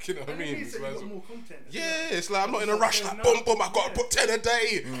up. Like, you know what I mean? It's like more content. It's like I'm not in a rush. Like boom, boom. I gotta put 10 a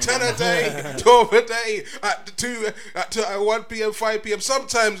day, 10 a day, 12 a day at 1 p.m., 5 p.m.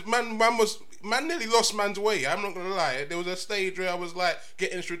 Sometimes man nearly lost man's way. I'm not gonna lie. There was a stage where I was like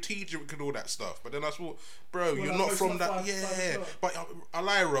getting strategic and all that stuff. But then I thought, bro, you're not from that. But I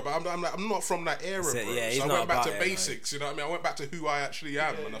lie, Rob. I'm not from that era, bro. So I went back to basics. You know what I mean? I went back to who I actually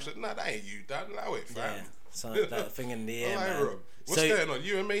am, and I said, nah, that ain't you, Dad. Allow it, fam. Yeah. So that thing in the air, man. Rob. What's going on?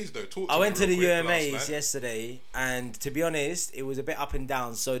 UMAs though. I went to the UMAs yesterday, and to be honest, it was a bit up and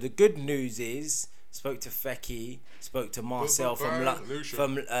down. So the good news is, spoke to Fecky, spoke to Marcel from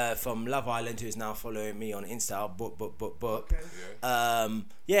Love Island, who's now following me on Insta.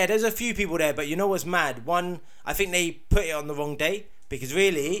 Okay. There's a few people there, but you know what's mad? One, I think they put it on the wrong day. Because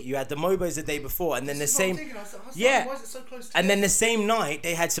really, you had the Mobos the day before, and then the same, why is it so close to and then the same night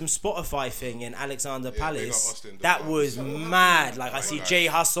they had some Spotify thing in Alexander Palace. That was mad. Like I see Jay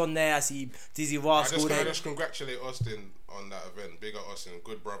Huss on there, I see Dizzy Rascal there. I just congratulate Austin on that event. Big up Austin,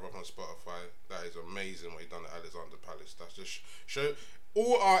 good brother on Spotify. That is amazing what he done at Alexander Palace. That's just show.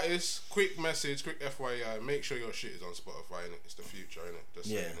 All artists, quick message, quick FYI, make sure your shit is on Spotify, innit? It's the future, innit? Just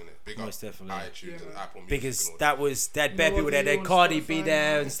saying, innit? Big most up definitely. iTunes and Apple Music. Because they had bare people there. They had Cardi B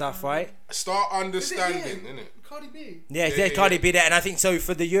there and stuff, right? Start understanding, innit? Cardi B. Yeah, Cardi B there. And I think so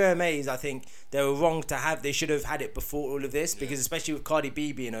for the UMAs, I think they were wrong to have, they should have had it before all of this, because especially with Cardi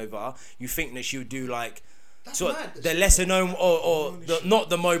B being over, you think that she would do like, so the lesser known or not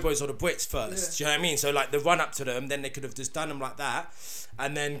the Mobos or the Brits first. Do you know what I mean? So like the run up to them, then they could have just done them like that,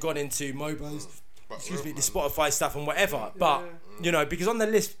 and then gone into Mobos, the Spotify stuff and whatever. But you know, because on the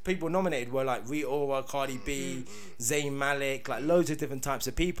list people nominated were like Rita, Cardi B, Zayn Malik, like loads of different types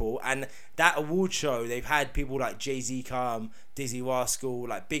of people. And that award show, they've had people like Jay-Z come, Dizzy Rascal,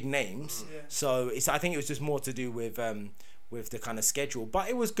 like big names. So I think it was just more to do with the kind of schedule, but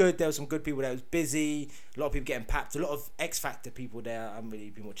it was good. There were some good people there. It was busy. A lot of people getting papped. A lot of X Factor people there. I haven't really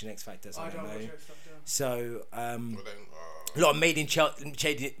been watching X Factor, so I don't know. So a lot of made in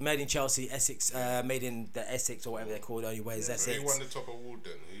Chelsea, Essex, made in the Essex or whatever they're called. Anyways, Essex. Who won the top award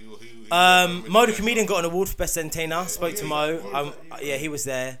then? Mo the Comedian got an award for best entertainer. Spoke to Mo. He was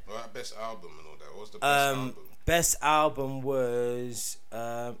there. Best album and all that. What was the best album? Best album was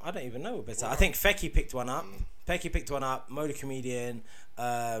I don't even know what best. I think Fecky picked one up. Pecky picked one up. Mo the Comedian.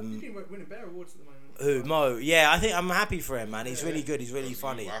 He's been winning better awards at the moment. Who? Mo? Yeah, I think I'm happy for him, man. He's really good. He's really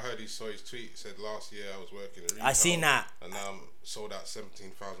funny. I heard he saw his tweet. Said last year I was working in retail. I seen that. And now I'm sold out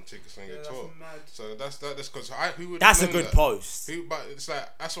 17,000 tickets on your tour. Mad. So that's because who would. That's a good post. But it's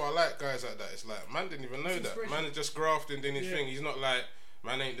like that's why I like guys like that. It's like man didn't even know that. Man is just grafting, doing his thing. He's not like.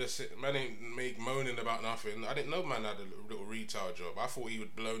 Man ain't moaning about nothing. I didn't know man had a little retail job. I thought he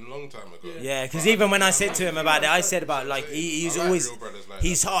would blown a long time ago. Yeah, because even when I said to him about it, I said about like he's always like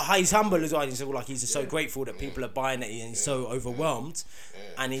he's humble as well. He's like he's just so grateful that people are buying it and he's so overwhelmed.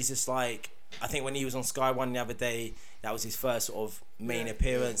 And he's just like, I think when he was on Sky One the other day, that was his first sort of main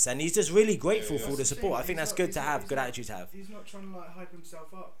appearance, and he's just really grateful for the support. I think that's good to have, good attitude to have. He's not trying to like hype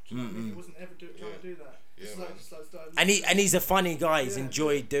himself up. Do you know what I mean? He wasn't ever trying to do that. And he's a funny guy. He's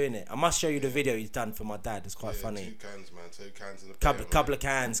enjoyed doing it. I must show you the video he's done for my dad. It's quite funny. 2 cans, man. 2 cans in the couple of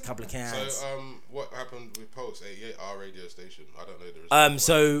cans. So what happened with Pulse 88, our radio station? I don't know the results.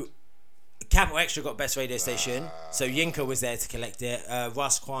 So Capital Extra got best radio station. So Yinka was there to collect it.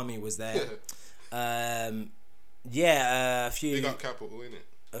 Russ Kwame was there. A few. Big up Capital, innit?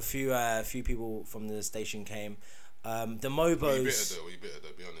 A few people from the station came. The Mobos. Were you bitter though?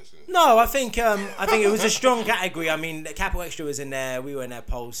 Be honest. No, I think it was a strong category. I mean, Capital Extra was in there. We were in there.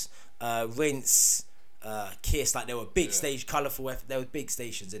 Pulse, Rinse, Kiss. Like there were big stage, colourful. There were big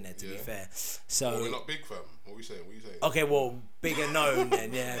stations in there. To be fair, so we're not big, fam. What we saying? Okay, well, bigger known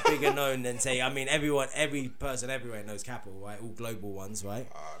then. Yeah, bigger known than say. I mean, every person everywhere knows Capital, right? All global ones, right?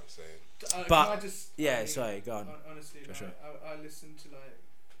 I'm saying. But sorry, go on. Honestly, like, I listen to like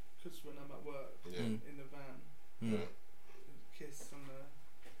because when I'm at work in the van, Kiss on the.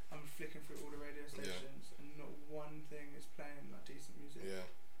 I'm flicking through all the radio stations, and not one thing is playing like decent music. Yeah.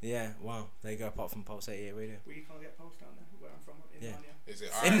 Yeah, wow. There you go. Apart from Pulse 88 Radio. We can't get Pulse down there, where I'm from, in Narnia. Is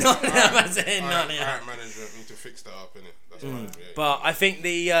it? In Narnia. Alright, management need to fix that up, innit? That's fine. Yeah, but I think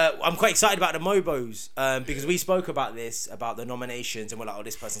I'm quite excited about the Mobos because we spoke about this, about the nominations, and we're like, oh,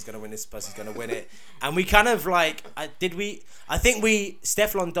 this person's gonna win, this person's gonna win it, and we kind of like, I think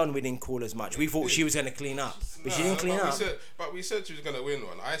Stefflon Don we didn't call as much. We thought she was gonna clean up, but she didn't clean up. We said she was gonna win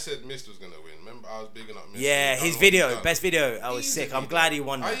one. I said Mist was gonna win. Remember, I was bigging up Mist. Yeah, his video, best video. I was sick. I'm glad he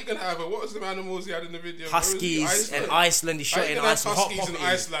won. How you gonna have what was the animals he had in the video? Huskies and Iceland. He shot in Iceland. Huskies in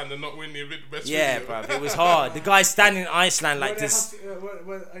Iceland and not win the best video. Yeah, bro, it was hard. The guy standing in Iceland like this.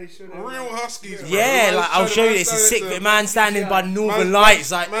 Real Huskies. Yeah, like I'll show you this. He's sick. The man standing by Northern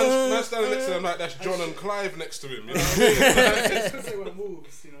Lights, like man standing next to him like that's John and Clive next to him. You know what I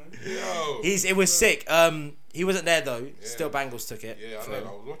mean? It was sick. He wasn't there though. Yeah. Still Bangles took it. Yeah, I know. I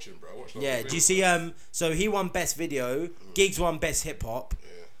was watching, bro. Yeah, do you see? So he won best video. Giggs won best hip hop.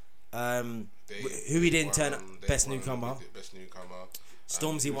 Yeah. Who he didn't turn up best newcomer. Best newcomer.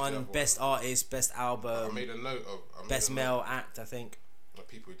 Stormzy won best artist, best album. I made a note of best male act. I think.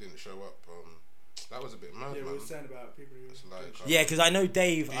 People who didn't show up. That was a bit mad. Yeah, man. we were saying about people who. Yeah, because I know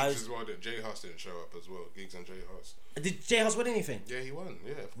Dave. Giggs as well. That J Hus didn't show up as well. Giggs and J Hus. Did J Hus win anything? Yeah, he won.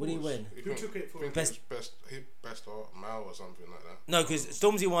 Yeah, what did he win? Who took it for best art, Mal or something like that. No, because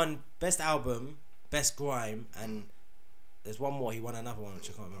Stormzy won best album, best grime, and there's one more. He won another one which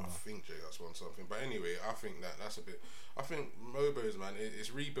I can't remember. I think J Hus won something, but anyway, I think that's a bit. I think Mobo's, man,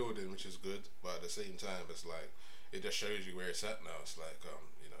 it's rebuilding, which is good, but at the same time, it's like it just shows you where it's at now. It's like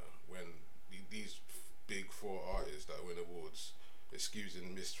when these big four artists that win awards,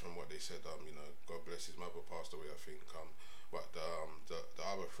 excusing Mist from what they said, God bless his mother passed away, I think, but the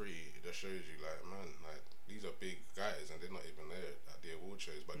other three, it just shows you like, man, like these are big guys and they're not even there at the award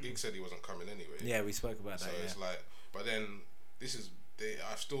shows. But Giggs said he wasn't coming anyway. Yeah, we spoke about that. So it's like, but then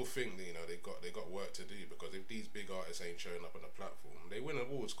I still think that, they got work to do, because if these big artists ain't showing up on the platform, they win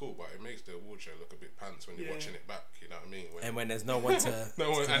awards, cool, but it makes the award show look a bit pants when you're watching it back. You know what I mean? When there's no one to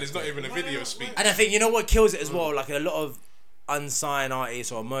and it's not even a video speech. And I think what kills it as well, like a lot of unsigned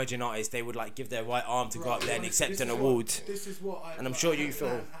artists or emerging artists, they would like give their right arm to go up there and accept an award. This is what and I'm sure you feel.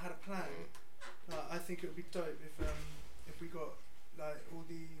 I had a plan. I think it would be dope if we got like all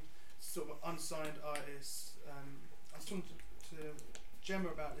the sort of unsigned artists. I was talking to Gemma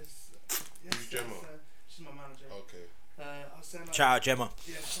about this. Who's Gemma? She's my manager. Okay. I was saying, like, shout out Gemma.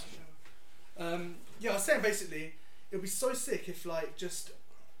 Yeah, shout out Gemma. I was saying basically it would be so sick if like just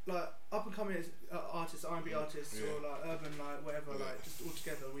like up and coming artists, R&B artists, or like urban, like whatever, like just all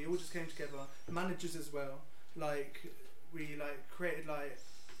together. We all just came together. Managers as well. Like we like created like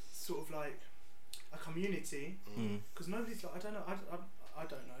sort of like a community. Because nobody's like, I don't know,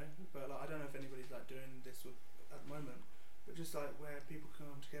 but like I don't know if anybody's like doing this at the moment. But just like where people can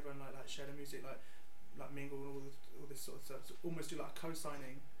come together and like share the music, like mingle and all this sort of stuff. So almost do like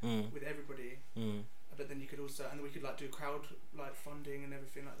co-signing with everybody. But then you could also, and we could like do crowd like funding and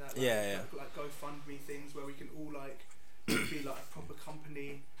everything like that. Like GoFundMe things where we can all like be like a proper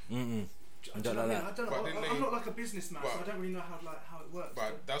company. I don't know that. I'm not like a businessman, so I don't really know how it works.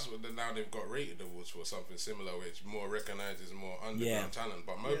 But that's what now they've got rated awards for, something similar, which more recognises more underground talent.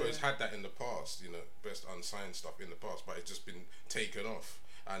 But Mobo's had that in the past, best unsigned stuff in the past, but it's just been taken off.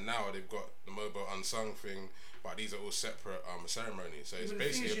 And now they've got the Mobo unsung thing, but these are all separate ceremonies. So it's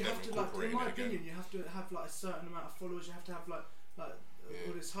basically them incorporating it again. You have to have like a certain amount of followers. You have to have like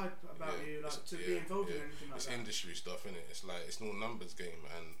all this hype about you, like to be involved in anything like that. It's industry stuff, innit? It's like it's all numbers game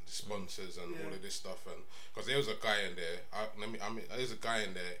and sponsors and all of this stuff. And because there was a guy in there, there's a guy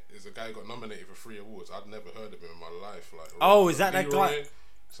in there. There's a guy who got nominated for 3 awards. I'd never heard of him in my life. Like, is that guy?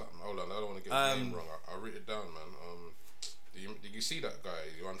 Something. Hold on, I don't want to get his name wrong. I wrote it down, man. Did you see that guy?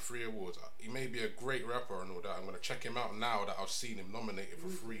 He won 3 awards. He may be a great rapper and all that. I'm gonna check him out now that I've seen him nominated for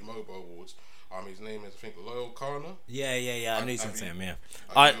 3 Mobo awards. His name is, I think, Loyal Kana. Yeah. I knew something him. Yeah.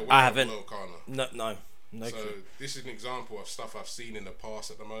 I haven't. Loyal Kana. No. So this is an example of stuff I've seen in the past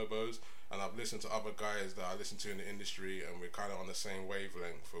at the Mobos, and I've listened to other guys that I listen to in the industry, and we're kind of on the same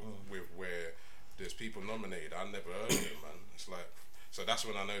wavelength with where there's people nominated. I never heard of it, man. It's like, so that's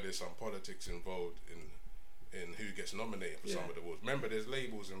when I know there's some politics involved in who gets nominated for some of the awards. Remember, there's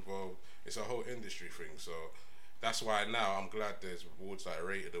labels involved. It's a whole industry thing. So that's why now I'm glad there's awards like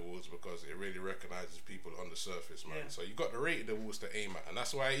rated awards, because it really recognises people on the surface, man. So you got the rated awards to aim at, and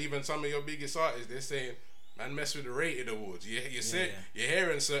that's why even some of your biggest artists, they're saying, Man, mess with the rated awards. You're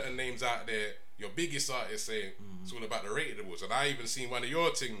hearing certain names out there. Your biggest artist saying it's all about the rated awards, and I even seen one of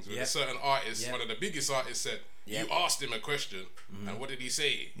your things with a certain artist. One of the biggest artists said you asked him a question, and what did he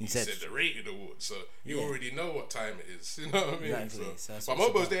say? He said the rated awards. So you already know what time it is. You know what I mean? Exactly. So but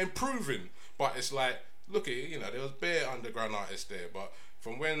Mobo's they're improving, but it's like look at there was bare underground artists there, but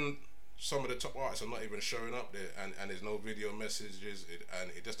from when some of the top artists are not even showing up there, and there's no video messages, and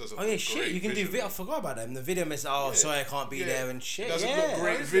it just doesn't. Oh yeah, shit! You can do video. I forgot about them. The video message. Oh, sorry, I can't be there, and shit. It doesn't look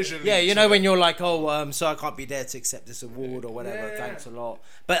great visually. Yeah, you know when you're like, oh, so I can't be there to accept this award or whatever. Thanks a lot.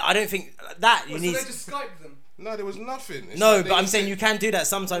 But I don't think that you need. So they just Skyped them. No, there was nothing. It's no, like but I'm saying you can do that.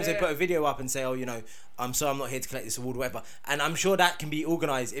 Sometimes they put a video up and say, oh, I'm sorry, I'm not here to collect this award, or whatever. And I'm sure that can be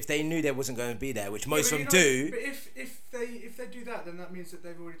organised if they knew they wasn't going to be there, which most of them do. But if they do that, then that means that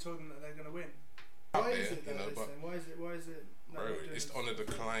they've already told them that they're going to win. Why is it though? Why is it? Bro, it's on a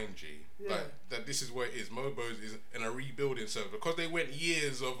decline, G. Yeah. Like that. This is where it is. Mobo's is in a rebuilding service because they went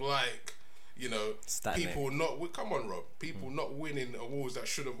years of like. People not come on, Rob. People not winning awards that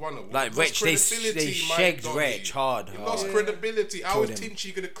should have won awards. Like Rich, they shagged Rich hard. He lost credibility. How is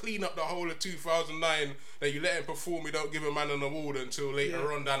Tinchy gonna clean up the whole of 2009? That you let him perform, you don't give a man an award until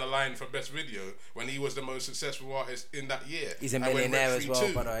later on down the line for best video when he was the most successful artist in that year. He's a millionaire as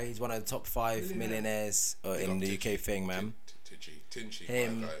well, by the way. He's one of the top 5 millionaires in the UK thing, man. Tinchy,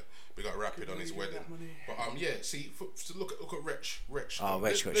 him. We got Rapid on his wedding, but see, look at Wretch. Oh,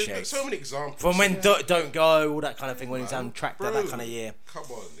 Wretch got shagged. So many examples from when Don't Go, all that kind of thing when he was on Tractor, that kind of year. Come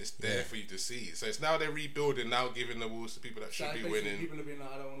on, it's there for you to see. So it's now they're rebuilding, now giving the awards to people that should be winning. People have been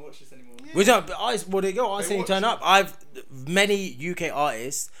like, I don't want to watch this anymore. Well, they go. I seen him turn up. I've many UK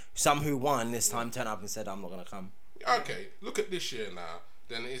artists, some who won this time, turn up and said, I'm not gonna come. Okay, look at this year now.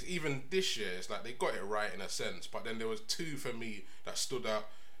 Then it's even this year. It's like they got it right in a sense, but then there was 2 for me that stood out.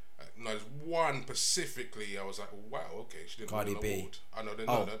 No, there's one specifically. I was like, wow, okay, she didn't win an award. I know.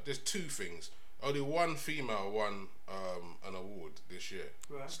 No, there's 2 things. Only one female won an award this year,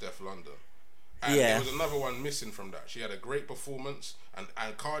 Steph London. And there was another one missing from that. She had a great performance,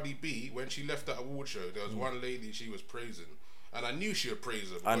 and Cardi B, when she left that award show, there was one lady she was praising, and I knew she would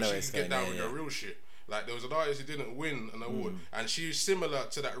praise her because she could get down with the real shit. Like there was an artist who didn't win an award, and she's similar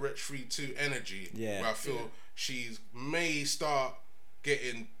to that Rich 3-2 energy, where I feel she may start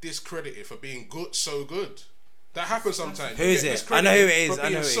getting discredited for being so good. That happens sometimes. Who is it? I know who it is. For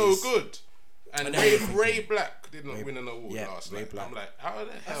being so good. And Ray Black didn't win an award last night. I'm like, how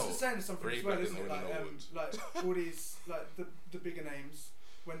the hell? That's the same as something as well, isn't it? Like all these, like the bigger names,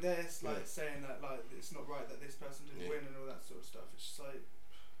 when they're like saying that like it's not right that this person didn't win and all that sort of stuff. It's just like,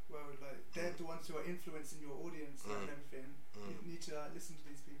 well, like they're the ones who are influencing your audience and everything. You need to listen to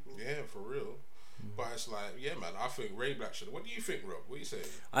these people. Yeah, for real. But it's like, man, I think Ray Black should. What do you think, Rob? What are you saying?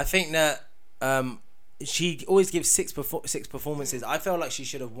 I think that she always gives 6 performances. I felt like she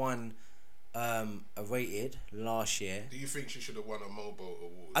should have won a rated last year. Do you think she should have won a Mobo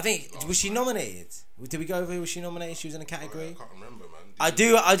award? I think was she nominated? Did we go over? Was she nominated? She was in a category. I can't remember, man. I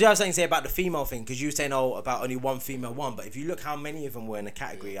do have something to say about the female thing because you were saying about only one female won, but if you look how many of them were in a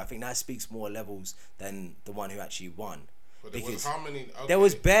category, I think that speaks more levels than the one who actually won. But because how many? Okay. There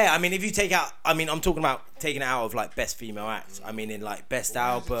was bare. I mean, if you take out, I'm talking about taking it out of like best female act. I mean, in like best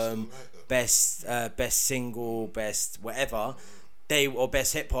album, best single, best whatever, or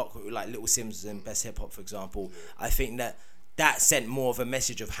best hip hop, like Little Sims and best hip hop, for example. I think that sent more of a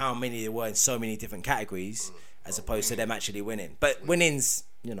message of how many there were in so many different categories, as opposed to them actually winning. But winnings,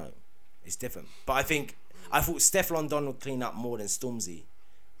 it's different. But I thought Steph London would clean up more than Stormzy.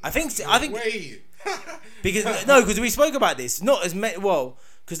 I think because we spoke about this, not as well.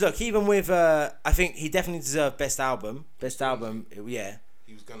 Because look, even with I think he definitely deserved best album. He was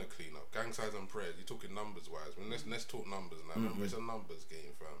gonna clean up. Gang Size and Prayers. You're talking numbers wise. Let's talk numbers now. Remember, it's a numbers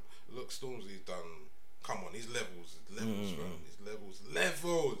game, fam. Look, Stormzy's done. Come on, his levels, fam. His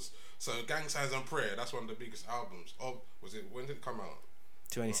levels. So Gang Size and Prayer. That's one of the biggest albums. When did it come out?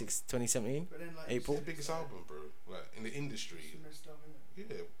 2017. April. It's the biggest album, bro. Like in the industry. Yeah,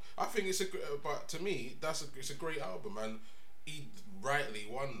 I think but to me, it's a great album, and he rightly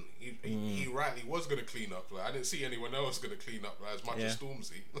won. He rightly was gonna clean up. Like I didn't see anyone else gonna clean up as much as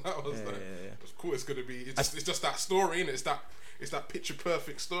Stormzy. That was of course it's gonna be. It's just that story, innit? It's that picture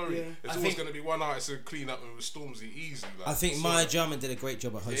perfect story. Yeah. There's always gonna be one artist to clean up, and with Stormzy easy. Like, I think Maya German did a great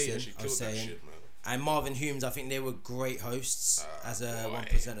job at hosting. She killed that shit, man. And Marvin Humes, I think they were great hosts as one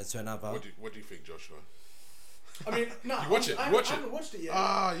presenter to another. What do you think, Joshua? I mean, no, I haven't watched it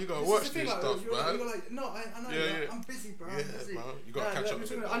yet. You gotta watch this stuff, man. You're like, no, I know. I'm busy, bro. Yeah, man. You gotta catch up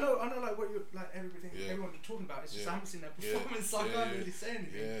with it. I know, like what you like everything everyone's talking about. It's just I haven't seen their performance, so I can't really say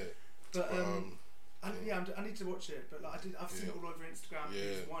anything. Yeah. But I need to watch it, but like I've seen it all over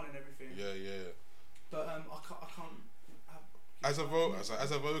Instagram, one and everything. Yeah. But I can't. As a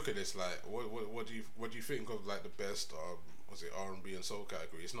vocalist, like, what do you think of like the best was it R&B and soul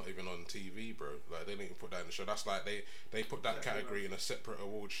category? It's not even on TV, bro. Like they didn't even put that in the show. That's like they put that category in a separate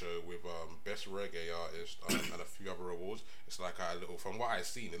award show with best reggae artist and a few other awards. It's like a little, from what I've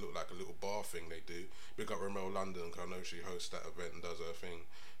seen, it looked like a little bar thing they do. Big up Ramel London, because I know she hosts that event and does her thing.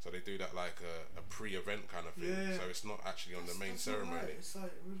 So they do that like a pre-event kind of thing. So it's not actually on the main ceremony. Right. It's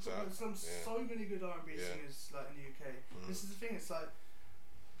like we've got so many good R&B singers like in the UK. This is the thing. It's like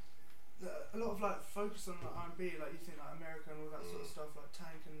a lot of like focus on like R&B, like you think like America and all that sort of stuff, like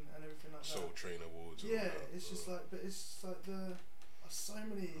Tank and everything like Soul that. Train Awards. It's just like, but it's like so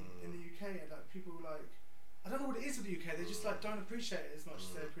many in the UK, and like people like, I don't know what it is with the UK. They just like don't appreciate it as much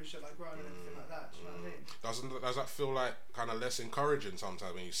as they appreciate like grime and everything like that. Do you know what I mean? Does that feel like kind of less encouraging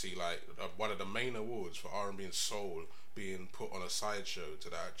sometimes when you see like one of the main awards for R&B and soul being put on a sideshow to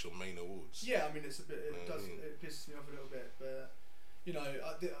the actual main awards? Yeah, I mean it's a bit. It pisses me off a little bit, but you know,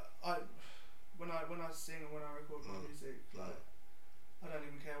 I when I sing and when I record my music, like I don't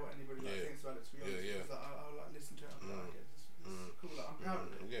even care what anybody thinks about it. To be honest, because I'll like listen to it. And like it's cool. Like, I'm proud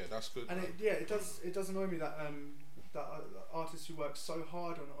of it. Yeah, that's good. And it does annoy me that that artists who work so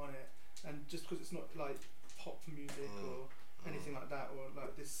hard on it, and just because it's not like pop music or anything like that, or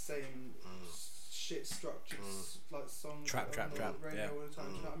like this same shit structured like song trap radio all the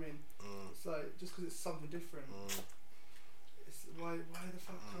time. Do you know what I mean? It's like just because it's something different. Why the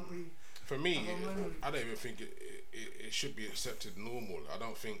fuck can't we? For me, I don't even think it should be accepted normal. I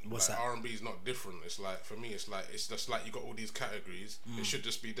don't think R&B is not different. It's like, for me, it's just like you got all these categories. It should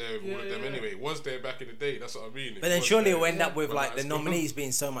just be there with all of them anyway. It was there back in the day. That's what I mean. But then surely it'll end up with like the nominees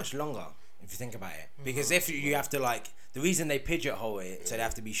being so much longer, if you think about it. Because if you have to like, the reason they pigeonhole it, so they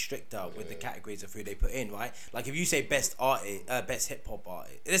have to be stricter with the categories of who they put in, right? Like if you say best artist, best hip hop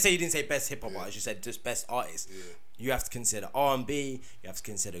artist. Let's say you didn't say best hip hop artist, you said just best artist. You have to consider R&B, you have to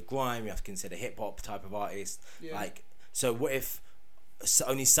consider grime, you have to consider hip hop type of artist. Like, so what if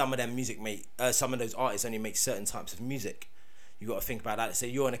only some of them some of those artists only make certain types of music? You got to think about that. So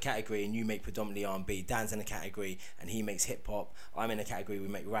you're in a category and you make predominantly R&B. Dan's in a category and he makes hip hop. I'm in a category, we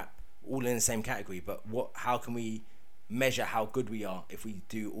make rap. All in the same category. But how can we measure how good we are if we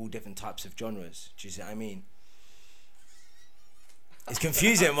do all different types of genres? Do you see what I mean? It's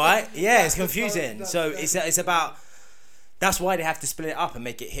confusing, right? Yeah, it's confusing. So it's about. That's why they have to split it up and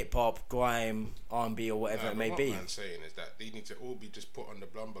make it hip hop, grime, R&B, or whatever it may be. What I'm saying is that they need to all be just put on the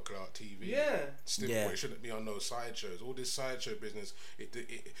Blumber Clark TV. It shouldn't be on those side shows. All this sideshow business.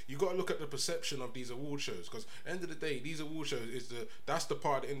 You got to look at the perception of these award shows, because end of the day, these award shows that's the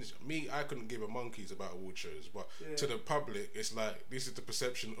part of the industry. Me, I couldn't give a monkeys about award shows, but to the public, it's like this is the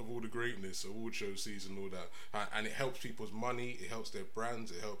perception of all the greatness, award show season, all that, and it helps people's money, it helps their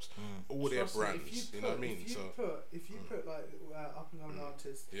brands, it helps all their brands. You know what I mean? If you put like up and coming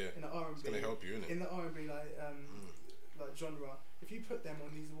artists in the R&B, it's gonna help you, innit? In the R&B like genre, if you put them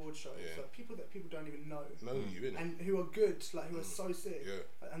on these award shows, like people that people don't even know you, innit? And who are good, like who are so sick,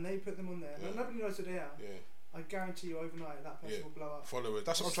 and they put them on there, and nobody knows who they are. I guarantee you, overnight that person will blow up. Followers.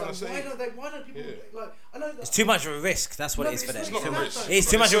 That's what I'm trying to say. Why don't people like? I know that it's too much of a risk. That's what it is for them. It's not a risk. It's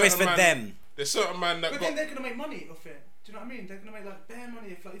too much of a risk for them. There's certain man that. But then they're gonna make money off it. Do you know what I mean? They're gonna make like bare money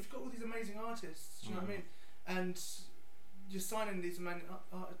if you've got all these amazing artists. Do you know what I mean? And you're signing these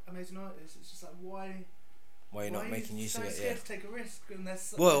amazing artists. It's just like why you're not making use of it? Scared to take a risk, and they're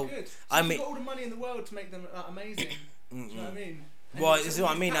so good. So I mean, you've got all the money in the world to make them amazing. Do you know what I mean? Well, this is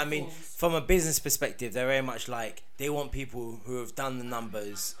what I mean. I mean, from a business perspective, they're very much like they want people who have done the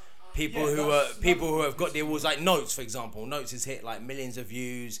numbers, people who have got the awards. Like Notes, for example. Notes has hit like millions of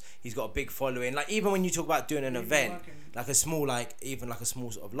views. He's got a big following. Like even when you talk about doing an event, like a small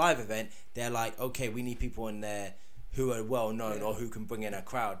sort of live event, they're like, okay, we need people in there who are well known or who can bring in a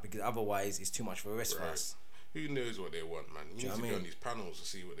crowd, because otherwise it's too much of a risk for us. Who knows what they want, man? You need to be on these panels to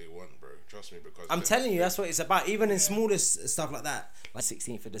see what they want, bro. Trust me, because I'm telling you, that's what it's about. Even in smallest stuff like that, like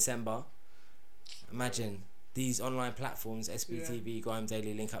 16th of December. Imagine these online platforms, SBTV, Grime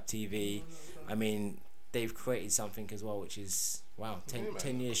Daily, Link Up TV. I mean, they've created something as well, which is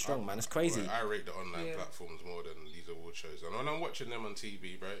 10 years strong, man. It's crazy. I rate the online platforms more than these award shows, and when I'm watching them on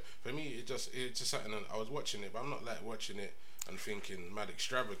TV, bro, for me it's just something. I was watching it, but I'm not like watching it and thinking mad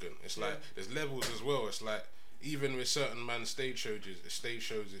extravagant. It's like there's levels as well. It's like even with certain stage shows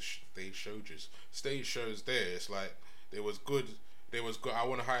there, it's like there was good. I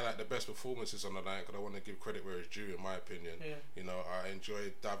want to highlight the best performances on the night because I want to give credit where it's due, in my opinion. You know, I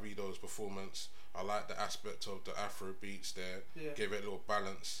enjoyed Davido's performance. I like the aspect of the Afro beats there. Gave it a little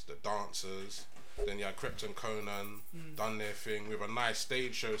balance. The dancers, Then you had Krypton Conan done their thing with a nice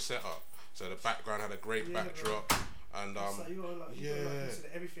stage show setup. So the background had a great backdrop. Bro. And you gotta consider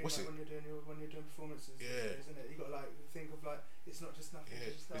everything when you're doing performances. Yeah. Isn't it? You gotta think of it's not just nothing.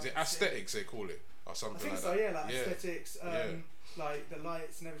 Yeah. Just Is it aesthetics they call it or something? I think like so. that? Yeah, like aesthetics, like the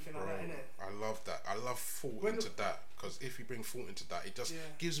lights and everything like that, innit? I love that. I love thought into that, because if you bring thought into that, it just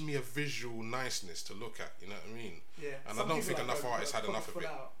gives me a visual niceness to look at. You know what I mean? Yeah. And I don't think enough artists had enough of it.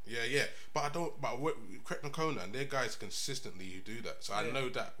 Yeah. But I don't. But Krypton Conan, they're guys consistently who do that. So I know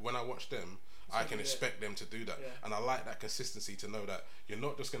that when I watch them, I can expect them to do that. And I like that consistency to know that you're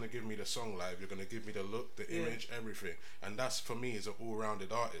not just going to give me the song live, you're going to give me the look, the image, everything. And that's, for me, is an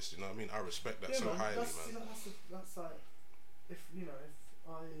all-rounded artist. You know what I mean? I respect that highly, man. That's like, if I had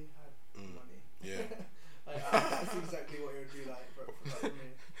money, that's exactly what it would be like for me.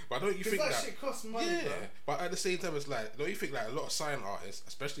 But don't you think that shit costs money? Yeah, bro. but at the same time, it's like, don't you think like a lot of silent artists,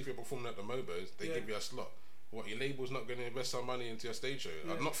 especially if you're performing at the Mobos, they give you a slot. What, your label's not going to invest some money into your stage show?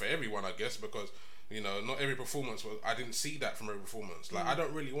 Not for everyone, I guess, because not every performance was. I didn't see that from every performance. Like I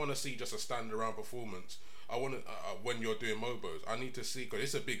don't really want to see just a stand around performance. I want to when you're doing Mobos, I need to see, because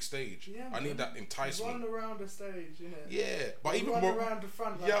it's a big stage. Yeah, I need that enticement. Run around the stage, innit? Yeah, but even run more around the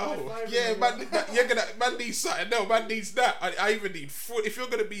front. Like, man needs something. No, man needs that. I even need foot. If you're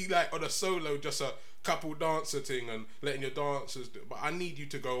gonna be like on a solo, just a couple dancer thing and letting your dancers do, but I need you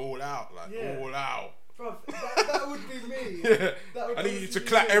to go all out, all out. Bruv, that would be me. I need you to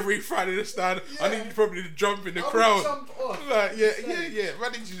clap every Friday to stand. I need you probably to jump in the crowd. Jump off. Like, yeah. I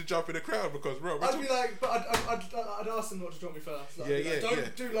need you to jump in the crowd because, bro. I'd be like, but I'd ask them not to drop me first. Like,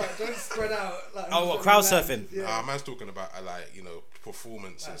 don't spread out. Like, what, crowd surfing? Man's talking about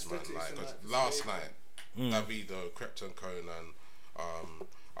performances, man. Like, cause last night, Davido, Krypton Conan,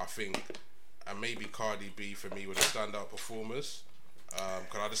 I think, and maybe Cardi B for me were the standout performers.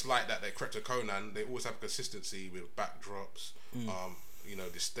 Because I just like that Krypton Conan, they always have consistency with backdrops.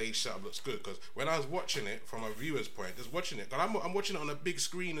 The stage setup looks good, because when I was watching it from a viewer's point, just watching it, because I'm watching it on a big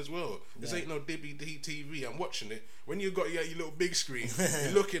screen as well. This ain't no Dibby TV. I'm watching it. When you got your little big screen,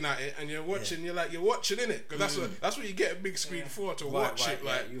 you're looking at it and you're watching. You're watching in it, because that's what you get a big screen for, to watch it.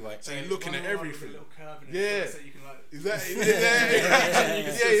 So you're looking at everything. Yeah. Exactly.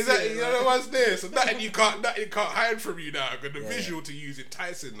 You know what's there. So nothing you can't hide from you now, because the visual to use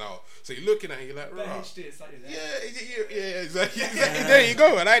enticing now. So you're looking at it, you're like, right. HD, it's like Exactly. There you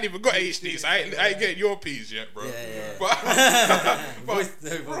go. And I ain't even got HD, so I ain't getting your piece yet, bro. But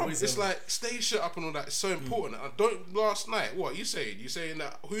it's like stage shut up and all that is so important. Last night, what you saying? You saying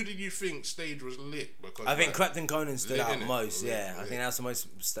that who did you think stage was lit? Because I think Krypton Conan stood out most. Lit. I think that's the most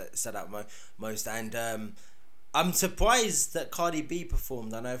stood out most. And I'm surprised that Cardi B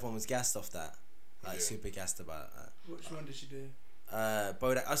performed. I know everyone was gassed off that, super gassed about that. Which one did she do?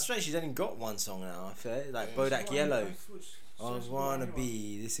 Bodak. I swear she's only got one song now. I feel Bodak Yellow. I wanna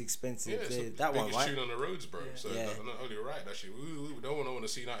be this expensive. That one, right? Tune on the roads, bro. So not only right, that shit. We don't want to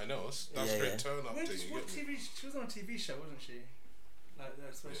see nothing else. That's straight turn up thing. What TV? She was on a TV show, wasn't she? Like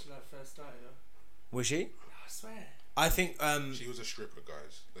especially first started. Was she? I swear. I think she was a stripper,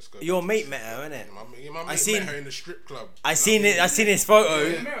 guys. Let's go. Your mate met her, innit? My mate met her in the strip club. I seen his photo.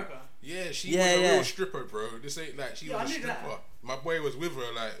 In America. Yeah, she was a real stripper, bro. This ain't like she was a stripper. That. My boy was with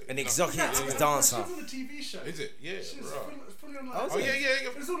her, like an exotic dancer. She was on a TV show. Is it? Yeah, she was probably on yeah.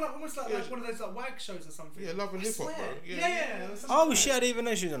 It was all like almost like one of those like WAG shows or something. Yeah, Love and Hip Hop, bro. Yeah. Oh shit, I didn't even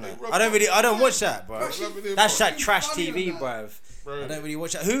know she was on that. I don't watch that, bro. That's like trash TV, bro. I don't really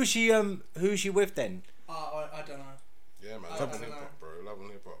watch that. Who's she with then? I don't know. Yeah, man. Love and Hip Hop, bro. Love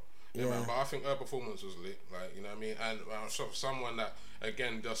and Hip Hop. Yeah, man. But I think her performance was lit. Like, you know what I mean? And someone that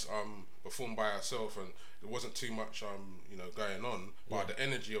again just performed by herself, and there wasn't too much going on, but the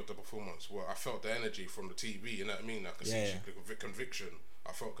energy of the performance, I felt the energy from the TV. You know what I mean? I could see conviction.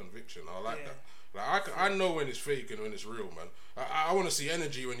 I felt conviction. I like that. Like I know when it's fake and when it's real, man. I want to see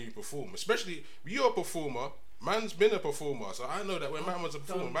energy when you perform, especially you're a performer. Man's been a performer, so I know that when man was a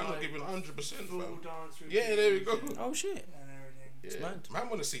performer, man was giving 100%, fam. Yeah, there we go. Oh shit. Yeah. Man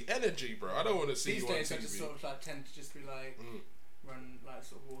want to see energy, bro. I don't want to see you on TV. These days I just sort of like tend to just be like run, like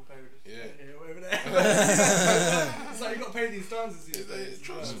sort of walk over there. It's like you got to pay these dances these days.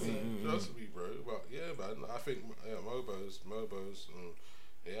 Trust me, bro. But yeah, man. I think Mobo's.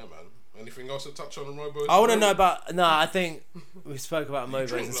 Yeah, man. Anything else to touch on the Mobo's? I want to know about. I think we spoke about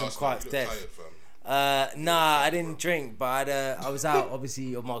Mobo's and some quiet death. I didn't drink, but I was out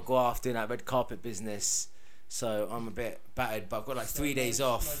obviously on my graft doing that red carpet business. So I'm a bit battered, but I've got like 3 days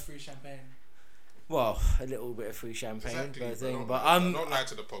off. No free champagne. Well, a little bit of free champagne, exactly, but I'm not lie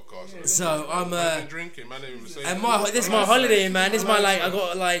to the podcast. Yeah, so I'm been drinking, man. And this is my holiday, man. This is my I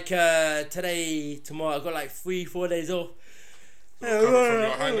got today, tomorrow. I got 3-4 days off.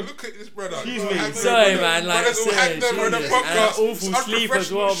 Look at this brother. Excuse me. Sorry, man. Awful sleep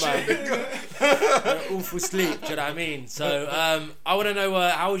as well, man. Awful sleep. Do you know what I mean? So I want to know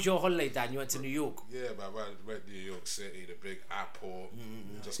how was your holiday, Dan? You went to New York. Yeah, man. Went to New York City, the Big Apple.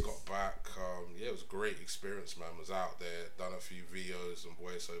 Just got back. Yeah, it was a great experience, man. Was out there, done a few videos and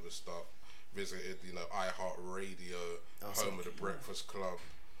voiceover stuff. Visited, iHeartRadio, home of the Breakfast Club.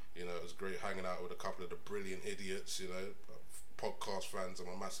 It was great hanging out with a couple of the brilliant idiots. Podcast fans. I'm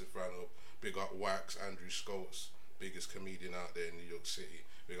a massive fan of. Big up Wax, Andrew Schultz, biggest comedian out there in New York City.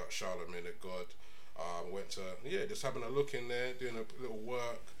 Big up Charlamagne the God. Went to just having a look in there, doing a little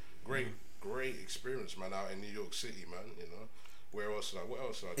work. Great experience, man, out in New York City, man. Where else? What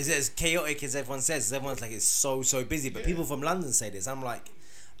else? Is it as chaotic as everyone says? Everyone's like it's so busy, but people from London say this. I'm like,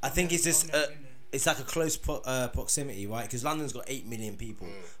 I think it's just it's like a close proximity, right? Because London's got 8 million people,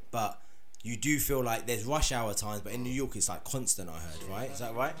 but you do feel like there's rush hour times, but in New York it's like constant. I heard, right? Is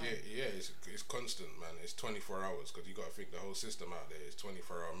that right? Yeah, it's constant, man. It's 24 hours because you got to think the whole system out there is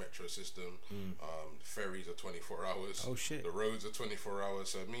 24-hour metro system. Ferries are 24 hours. Oh shit. The roads are 24 hours,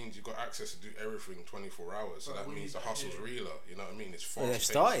 so it means you got access to do everything 24 hours. So that means the hustle's realer. You know what I mean? It's fast.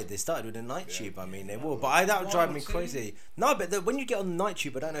 Well, they started with the night tube. I mean, they will, but that would drive me crazy. No, but when you get on the night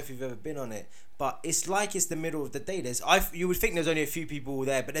tube, I don't know if you've ever been on it, but it's like it's the middle of the day. You would think there's only a few people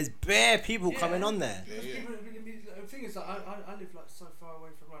there, but there's bare people coming on there. The thing is that I live so far away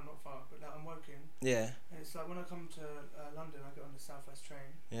from not far, but I'm working. Yeah. And it's like when I come to London, I get on the Southwest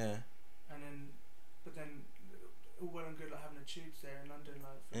train. Yeah. But then all well and good having the tubes there in London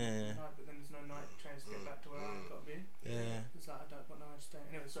for night, but then there's no night trains to get back to where I've got to be. Yeah. It's like I don't got no understanding.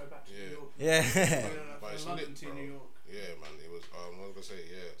 Anyway, so back to New York. Yeah. But it's London lit, to New York. Yeah, man. It was. What was I gonna say?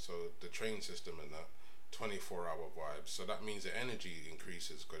 Yeah. So the train system and that 24-hour vibes. So that means the energy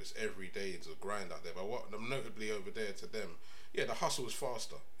increases because it's every day. It's a grind out there. But what notably over there to them. Yeah, the hustle is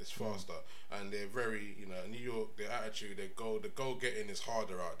faster. It's faster, and they're very, New York. Their attitude, the goal getting is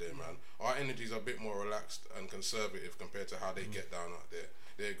harder out there, man. Our energies are a bit more relaxed and conservative compared to how they get down out there.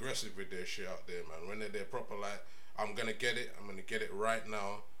 They're aggressive with their shit out there, man. When they're proper, I'm gonna get it. I'm gonna get it right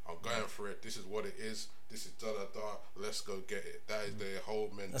now. I'm going for it. This is what it is. This is let's go get it. That is their whole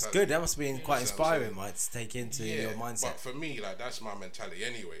mentality. That's good. That must be quite inspiring, Mike, to take into your mindset. But for me, that's my mentality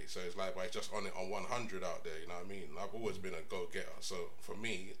anyway. So it's I just on it on 100 out there. You know what I mean? I've always been a go-getter. So for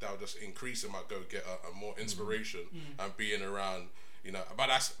me, that'll just increase in my go-getter and more inspiration and being around. But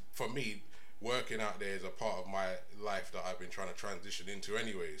that's for me. Working out there is a part of my life that I've been trying to transition into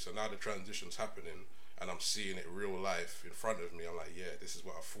anyway. So now the transition's happening. And I'm seeing it real life in front of me. I'm like, yeah, this is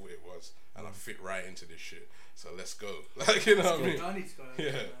what I thought it was, and I fit right into this shit. So let's go. You know what I mean? I need to go.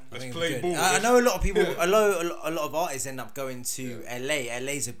 Yeah, let's play ball. I know a lot of people. A lot of artists end up going to LA.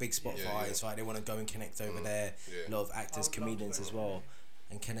 LA's a big spot for artists, right? They want to go and connect over there. A lot of actors, comedians as well,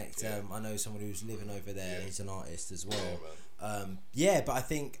 and connect. I know someone who's living over there. He's an artist as well. But I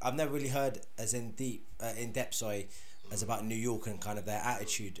think I've never really heard as in depth, as about New York and kind of their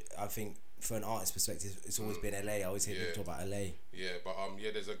attitude. I think. For an artist perspective, it's always been LA. I always hear people talk about LA. Yeah, but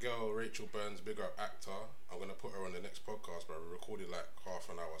there's a girl, Rachel Burns, big up actor. I'm gonna put her on the next podcast, but we recorded half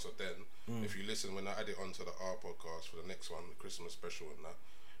an hour. So then, if you listen when I add it onto the R podcast for the next one, the Christmas special and that,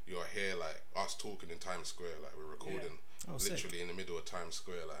 you'll hear us talking in Times Square, we're recording literally in the middle of Times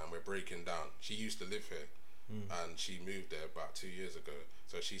Square, and we're breaking down. She used to live here, and she moved there about 2 years ago.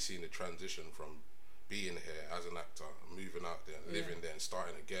 So she's seen the transition from being here as an actor, moving out there, living there, and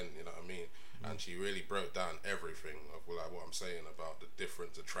starting again. You know what I mean? And she really broke down everything of what I'm saying about the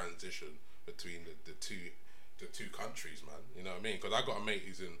difference, the transition between the two countries, man. You know what I mean? Because I got a mate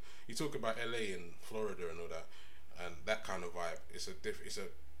who's in. You talk about LA and Florida and all that, and that kind of vibe.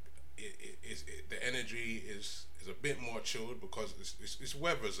 The energy is a bit more chilled because it's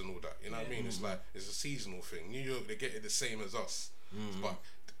weathers and all that. You know what I mean? It's it's a seasonal thing. New York, they get it the same as us, but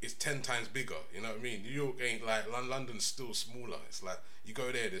it's 10 times bigger. You know what I mean? New York ain't London's still smaller. It's you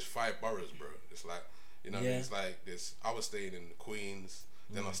go there's 5 boroughs, bro. It's you know what I mean? It's I was staying in Queens,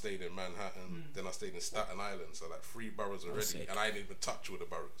 then I stayed in Manhattan, then I stayed in Staten Island. So 3 boroughs already, and I didn't even touch all the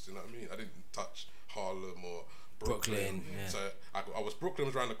boroughs. You know what I mean? I didn't touch Harlem or Brooklyn. So I was Brooklyn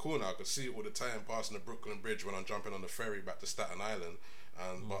was around the corner. I could see it all the time passing the Brooklyn Bridge when I'm jumping on the ferry back to Staten Island.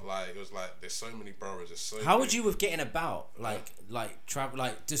 But it was there's so many boroughs. There's so. How would you with getting about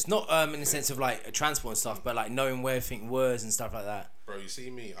travel just not in the sense of transport and stuff, but knowing where everything was and stuff like that? Bro, you see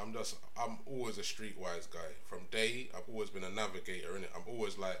me, I'm always a streetwise guy. From day, I've always been a navigator, innit? I'm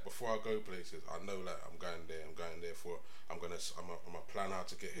always like, before I go places, I know like I'm going there for, I'm gonna plan how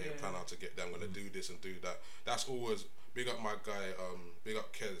to get here, plan how to get there, I'm gonna do this and do that. That's always, big up my guy, big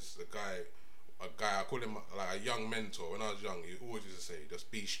up Kez, a guy, I call him like a young mentor. When I was young, he always used to say,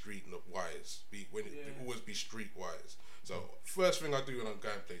 just be street wise, always be street wise. So first thing I do when I'm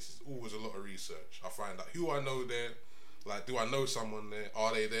going places, always a lot of research. I find out who I know there. Like, do I know someone there?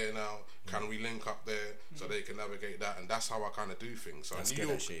 Are they there now? Can we link up there so they can navigate that? And that's how I kind of do things. So that's in New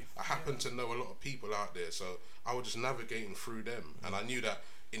York, I happen to know a lot of people out there. So I was just navigating through them. And I knew that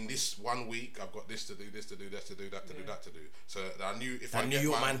in this 1 week, I've got this to do, this to do, that to do, that to do, that to do. So I knew if I New get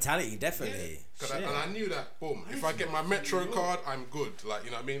York my mentality, definitely. And I knew that, boom, if I get my Metro card, I'm good. Like,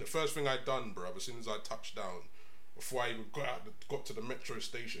 you know what I mean? The first thing I done, bro, as soon as I touched down, before I even got to the metro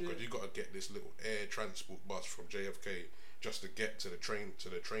station, because you got to get this little air transport bus from JFK just to get to the train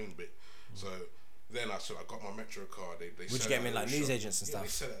bit. So then I got my Metro card. They would you get them in like newsagents and stuff? They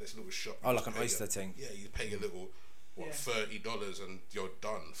sell at this little shop. Oh, like an Oyster thing. Yeah, you pay a little $30 and you're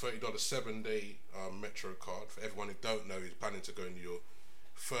done. $30 7-day Metro card. For everyone who don't know, who's planning to go in New York,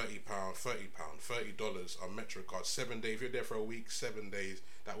 $30 on Metro card. 7 days. If you're there for a week, 7 days,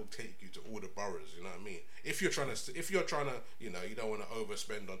 that will take you to all the boroughs. You know what I mean? If you're trying to, you know, you don't want to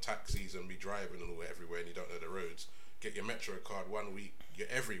overspend on taxis and be driving and all everywhere, and you don't know the roads. Get your Metro card 1 week. You're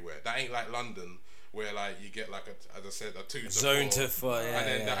everywhere. That ain't like London, where like you get like as I said, a 2 to 4, zone to 4,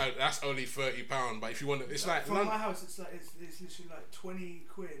 and then that's only £30. But if you want to, it's like from my house, it's literally like 20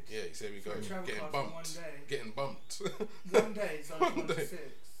 quid. Yeah, you say we go getting bumped. 1 day, so one day.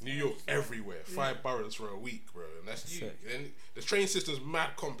 New York everywhere, 5 boroughs for a week, bro, and that's you. And the train system's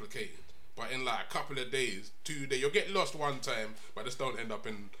mad complicated. But in like a couple of days, 2 days, you'll get lost one time, but just don't end up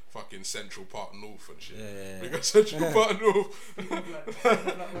in fucking Central Park North and shit. Because Central Park North. like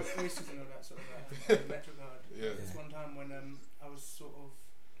oysters and all that sort of Metro card. Yeah. There's one time when I was sort of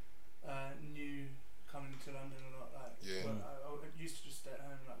new coming to London a lot. Like, I used to just stay at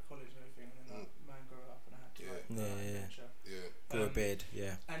home, like college and everything, and then man grew up and I had to grow a beard,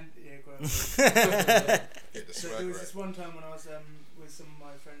 and grow a beard. So there was this one time when I was with some of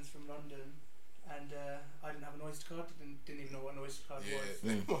my friends from London, and I didn't have an Oyster card. Didn't even know what an Oyster card was.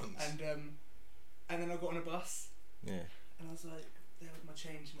 And then I got on a bus. And I was like, there with my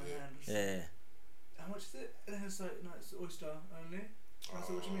change in my hand. How much is it? And then it's like, no, it's Oyster only. I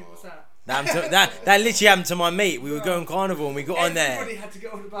said, what do you mean? What's that? That literally happened to my mate. We were going carnival and we got on there. Everybody had to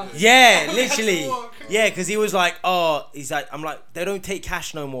get on the bus. Yeah, literally. Yeah, because he was like, I'm like, they don't take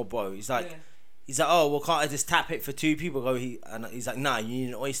cash no more, bro. He's like, oh, well, can't I just tap it for 2 people? And he's like, nah, you need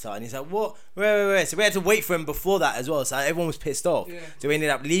an Oyster. And he's like, what? Wait. So we had to wait for him before that as well. So everyone was pissed off. Yeah. So we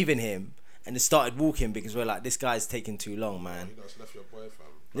ended up leaving him and just started walking because we're like, this guy's taking too long, man. You guys left your boy, fam.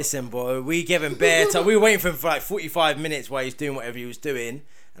 Listen, bro, we gave him bare time. We were waiting for him for like 45 minutes while he's doing whatever he was doing.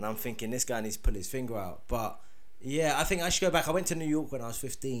 And I'm thinking, this guy needs to pull his finger out. But, yeah, I think I should go back. I went to New York when I was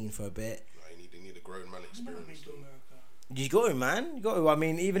 15 for a bit. No, you need a grown man experience. You got to, man. You got to. I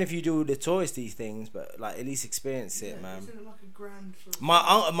mean, even if you do the touristy things, but like at least experience it, man. Isn't it like a grand for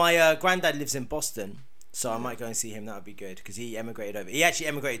my granddad lives in Boston, so I might go and see him. That would be good because he emigrated over. He actually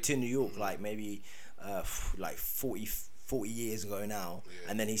emigrated to New York like maybe like 40 years ago now,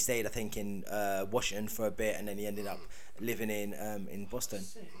 and then he stayed I think in Washington for a bit, and then he ended up living in Boston.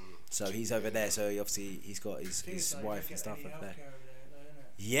 So he's over there. So he's got his wife and stuff up there.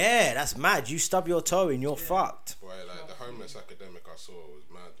 Yeah, that's mad. You stub your toe and you're fucked. Boy, like the homeless academic I saw was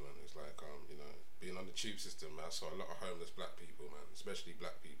mad, man. It's like you know, being on the tube system, man, I saw a lot of homeless black people, man, especially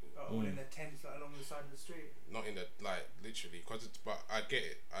black people. All in their tents, like along the side of the street. Not in the literally, but I get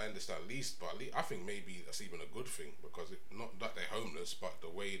it. I understand. But I think maybe that's even a good thing because not that they're homeless, but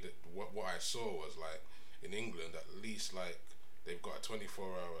the way that what I saw was like in England, at least like they've got a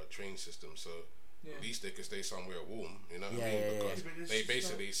 24-hour train system, so. At least they can stay somewhere warm, you know what I mean? Because they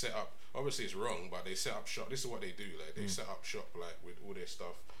basically set up, obviously it's wrong, but they set up shop. This is what they do, like they set up shop like with all their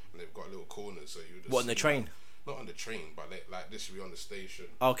stuff, and they've got little corners, so you just what on the train? Not on the train, but like this will be on the station.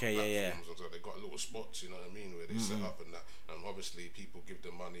 Okay, yeah. So they got little spots, you know what I mean, where they set up and that, and obviously people give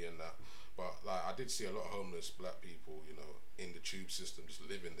them money and that. But like I did see a lot of homeless black people, you know, in the tube system, just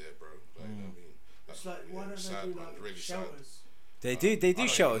living there, bro. Like, you know what I mean? That's it's like why don't they do like really shelters? They do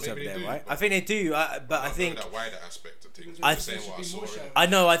shelters over there, right? I think they do, but I think that wider aspect of things. I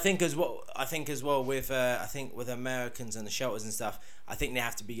know. I think as well with I think with Americans and the shelters and stuff, I think they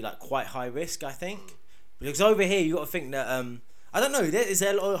have to be like quite high risk. I think because over here you got to think that I don't know. Is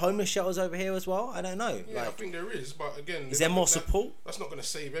there a lot of homeless shelters over here as well? I don't know. Yeah, I think there is, but again, is there more support? That's not going to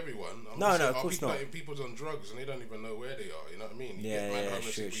save everyone. No, of course not. People's on drugs and they don't even know where they are. You know what I mean?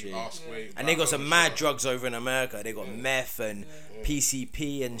 True. And they got some mad drugs over in America. They got meth and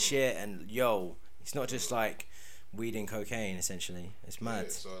PCP and shit. And it's not just like weed and cocaine. Essentially, it's mad.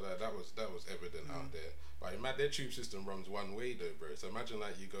 Yeah, so that was evident out there. But man, their tube system runs one way though, bro. So imagine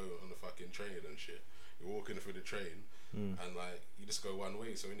like you go on the fucking train and shit. You're walking through the train. And like you just go one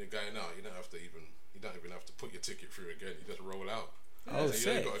way, so when you're going out, you don't even have to put your ticket through again. You just roll out. So you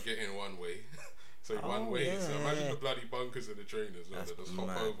only got to get in one way. So one way. So imagine the bloody bunkers of the train as well. That just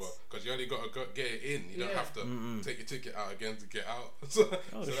hop over because you only got to get it in. You don't have to take your ticket out again to get out. So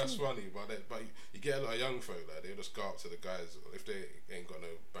that's funny. But you get a lot of young folk like they'll just go up to the guys if they ain't got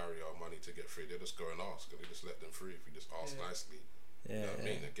no barrier or money to get through. They'll just go and ask, and they just let them through if you just ask nicely. Yeah, you know what I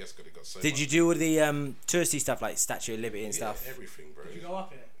mean? I guess because they got so Did you do all the touristy stuff like Statue of Liberty and stuff? Everything, bro. Did you go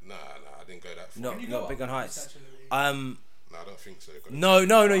up it? Nah, I didn't go that far. Not big on heights. No, I don't think so. No,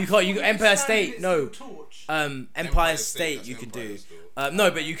 you can't. You got Empire State. No, Empire State you can do.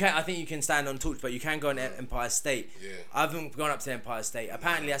 No, but you can. I think you can stand on torch, but you can go on Empire State. Yeah. I haven't gone up to Empire State.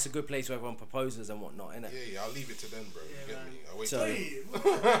 Apparently, that's a good place where everyone proposes and whatnot, isn't it? Yeah. I'll leave it to them, bro. You get me? I wait.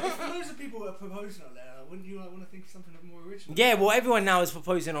 If loads of people are proposing out there, wouldn't you want to think of something more original? Yeah, well, everyone now is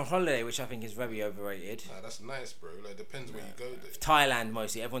proposing on holiday, which I think is very overrated. Nah, that's nice, bro. Like, depends where you go. There. Thailand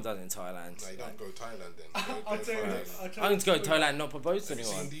mostly. Everyone does it in Thailand. Nah, you don't go Thailand then. I'm going to go to Thailand, not propose to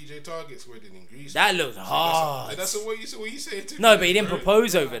anyone. Have you seen DJ Target's wedding in Greece? That looks hard. That's what you say to me. No, but he didn't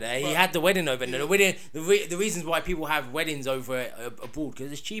propose over there. He had the wedding over there. The reasons why people have weddings over abroad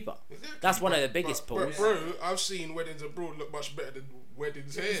because it's cheaper. Exactly, that's one of the biggest pulls. Bro, I've seen weddings abroad look much better than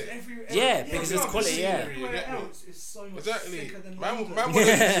weddings here. Because it's quality. Everywhere else is so much sicker than London.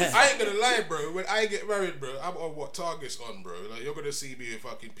 I ain't gonna lie, bro. When I get married, bro, I'm on what Target's on, bro. Like you're gonna see me with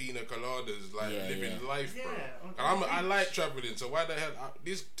fucking pina coladas, like living life, bro. And I like traveling, so why the hell?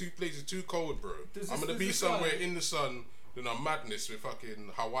 These two places too cold, bro. I'm gonna be somewhere in the sun. Then I'm madness with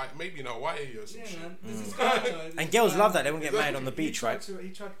fucking Hawaii, maybe in Hawaii or some shit. And girls love that. They won't get married on the beach, right? He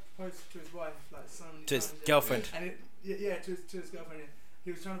tried to propose to his wife, like to his girlfriend. And to his girlfriend.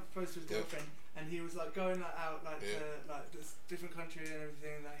 He was trying to propose to his girlfriend, and he was like going out like to like this different country and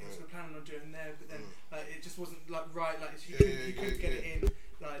everything that he was planning on doing there, but then like it just wasn't like right. Like he couldn't get it in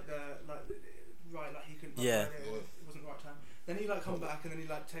like he couldn't. It wasn't the right time. Then he like come back and then he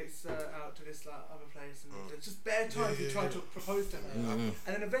like takes out to this like other place and there's just bare time he tried to propose to her and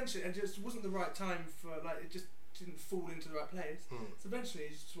then eventually it just wasn't the right time for like it just didn't fall into the right place. So eventually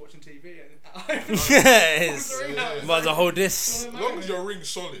he's just watching TV and was a whole this. As long as your ring's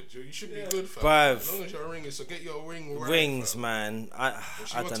solid, you should be good, fam. As long as your ring is, so get your ring right. Rings, man. I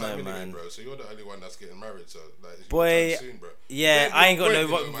don't know, man. Bro. So you're the only one that's getting married, so like, boy, soon, bro. Yeah, I ain't got no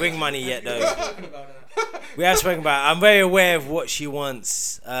ring money yet though. We have spoken about it. I'm very aware of what she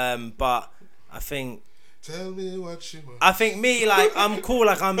wants, but I think. Tell me what you want. I think me, like, I'm cool.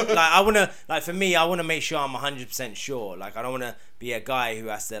 Like, I'm like, I wanna, like, for me, I wanna make sure I'm 100% sure. Like, I don't wanna be a guy who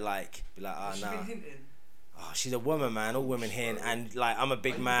has to like be like, oh no. Oh, she's a woman, man. All women hint, and like, I'm a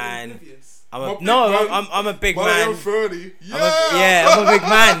big man. I'm a big man. I'm 30. I'm a big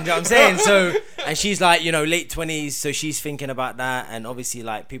man. You know what I'm saying? So, and she's like, late 20s, so she's thinking about that, and obviously,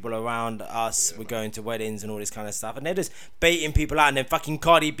 like, people around us were going to weddings and all this kind of stuff, and they're just baiting people out. And then fucking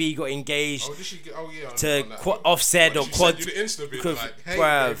Cardi B got engaged to Offset or Quad. His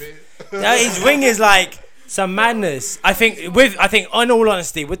ring is like some madness. I think, in all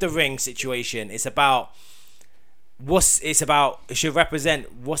honesty, with the ring situation, it's about. It should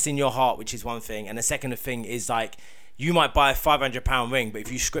represent what's in your heart, which is one thing, and the second thing is like you might buy a £500 ring, but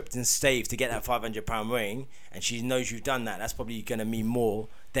if you script and save to get that £500 ring, and she knows you've done that, that's probably gonna mean more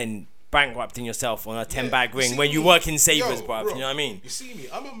than bankrupting yourself on a 10-bag ring when you work in savers, bruv. You know what I mean? You see me,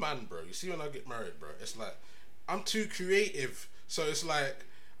 I'm a man, bro. You see when I get married, bro, it's like I'm too creative, so it's like.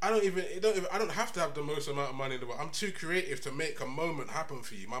 I don't have to have the most amount of money in the world. I'm too creative to make a moment happen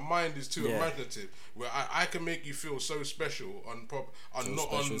for you. My mind is too imaginative, where I can make you feel so special on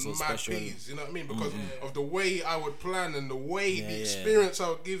mad peas. You know what I mean? Because of the way I would plan and the experience I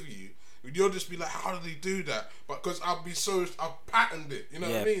would give you. You'll just be like, how did they do that? But because I've patterned it. You know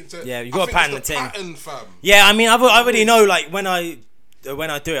what I mean? So you got to pattern the thing. Pattern, fam. Yeah, I mean, I already know. Like when I do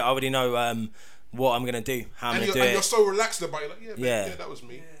it, I already know. What I'm gonna do, how I'm gonna do it. And you're so relaxed about it, like, yeah, that was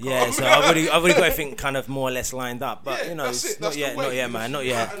me. Yeah, so I've already got everything kind of more or less lined up, but it's not yet, man, not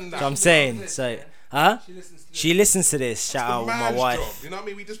yet. So I'm saying, so Huh? She listens to this. She listens to this. Shout out the my man's wife. job. You know what I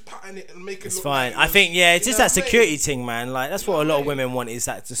mean? We just pattern it and make it. It's look fine. like I think it's just know that what I mean? security thing, man. Like that's what a lot of women want is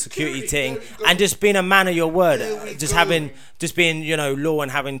that the security thing there we go. and just being a man of your word. There we Just go. just being law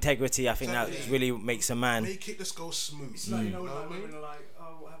and having integrity. I think that Exactly. really makes a man. Make it just go smooth. It's like, Know what I mean? women are like, oh,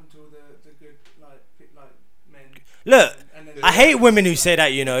 what happened to all the good like men? Look, And then I hate women who say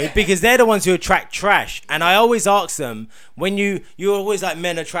that, because they're the ones who attract trash. And I always ask them when you're always like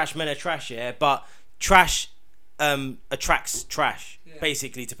men are trash, yeah, but trash attracts trash,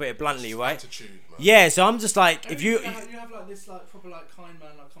 basically, to put it bluntly, right? Attitude, man. Yeah, so I'm just like, if you have like this like proper like kind man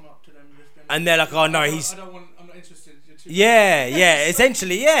like come up to them and just been, and they're like, oh no, I'm not interested. You're too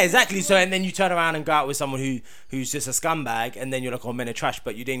essentially, exactly. So and then you turn around and go out with someone who's just a scumbag, and then you're like, oh, men are trash,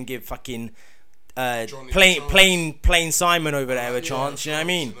 but you didn't give fucking plain Simon over there a chance. You know what I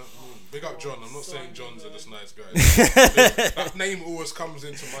mean? Big up John. I'm not saying John's are just nice guys. That name always comes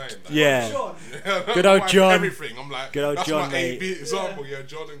into mind. Like, Yeah. John. Good old John. Everything. I'm like, Good old that's John, my mate. AB example. Yeah,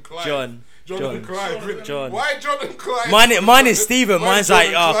 John and Clyde. John. And Clyde. John. Why John and Clyde? Mine is Steven. Mine's John like,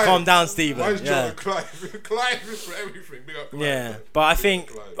 and oh, Clyde? calm down, Steven. Mine's John Yeah. and Clyde. Clyde is for everything. Big up Clyde. Yeah, man. but I Big think,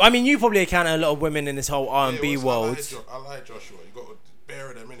 up Clyde. I mean, you probably encounter a lot of women in this whole R&B what's- world. I like Joshua. You got to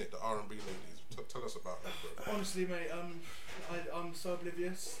bear them in it. The R&B ladies. Tell us about that, bro. Honestly, mate, I'm so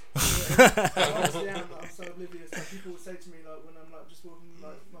oblivious. Honestly, I'm so oblivious. Like, people will say to me like when I'm like just walking,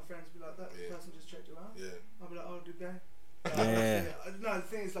 like my friends will be like, that person just checked you out. Yeah. I'll be like, oh, did they? Yeah. No, the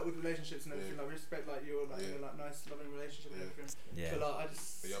thing is like with relationships and everything, like respect, like you're like in a like nice, loving relationship and everything. Yeah. But like I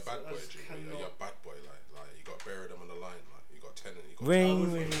just, You're a bad boy, G. cannot. You're a bad boy. Like you got to bury them on the line. Like you got tenant. You got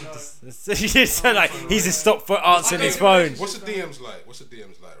Ring. No. So like, he's just stopped for answering his phone. What's the DMs like? What's the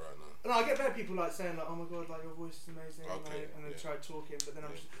DMs like right now? No, I get better people like saying like, oh my god, like your voice is amazing, Okay, like, and then try talking. But then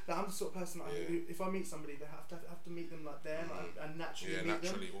I'm just, like, I'm the sort of person like, if I meet somebody, they have to meet them like there, like, and naturally meet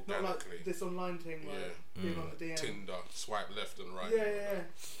them, not like this online thing, like being on the DM. Tinder, swipe left and right. Yeah.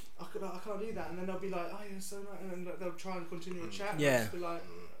 I can't do that, and then they'll be like, oh, you're so nice, and then they'll try and continue a chat. And Yeah. I'll just be like,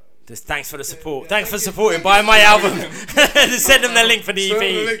 Just thanks for the support. yeah, Thanks for thank you. supporting. Buy my album. Just send them the link for the Send them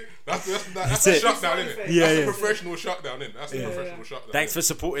the EP. link. That's it. a shutdown, isn't it? Yeah, That's yeah. a professional shutdown, innit? That's a professional shutdown. Thanks for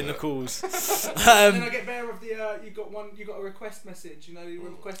supporting the calls. and then I get better of the you got a request message, you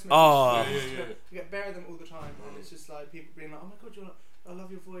request message. Oh. Yeah. I get better of them all the time, and it's just like people being like, oh my god, I love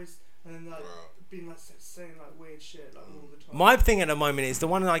your voice, and then like being like saying like weird shit like all the time. My thing at the moment is the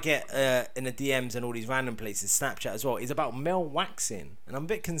one I get in the DMs and all these random places, Snapchat as well, is about male waxing, and I'm a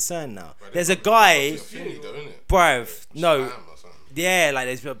bit concerned now. There's a guy, bruv, no, yeah, like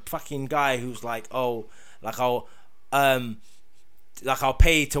there's a fucking guy who's like, oh, like I'll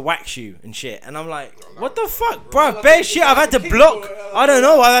pay to wax you and shit, and I'm like, what the fuck, bruv, bare shit. I've had to block. I don't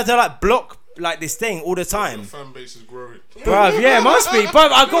know. I've had to like block like this thing all the time. The fan base is growing. Bruv, yeah, it must be. Bruv,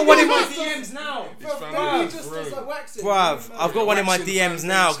 I've got one in my DMs now. Bruv, I've got one in my DMs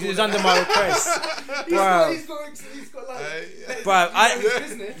now because it's under my request. Bruv, He's got like.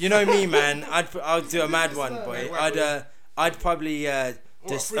 bruv, you know me, man. I'd do a mad one, boy. I'd probably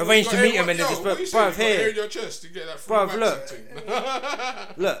just arrange to meet him and then just put, bruv, here. Bruv,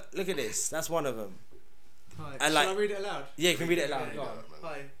 look at this. That's one of them. Hi. And like, Shall I read it aloud? yeah, you can read it aloud. Go on.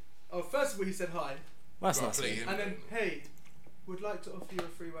 Hi. Oh, first of all, he said hi. That's nice. And then, hey, would like to offer you a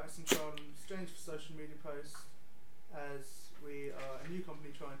free wax and trial in exchange for social media posts, as we are a new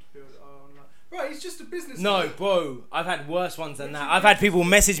company trying to build our online. Right, he's just a business. No, bro, I've had worse ones than that. I've had people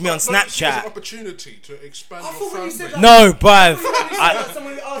message me on It's an Snapchat. opportunity to expand I your thought when fan you said base. that. No, bruv.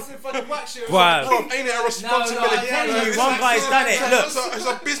 Someone asked if I could wax you. Bruv. Bro, ain't it a responsibility? I'm telling you, one guy's done it. Look. It's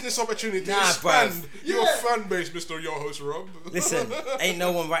a business opportunity to Nah, expand bruv. your fan base, Mr. Your host Rob. Listen, ain't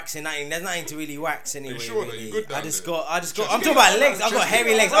no one waxing nothing. There's nothing to really wax anyway. You sure that really. you good down I just there? got. I'm talking about legs. I've got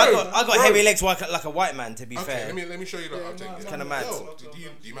hairy legs. I got Bro. hairy legs like a white man. To be Okay, fair. let me show you that. I'll take it. kinda mad. Yo, do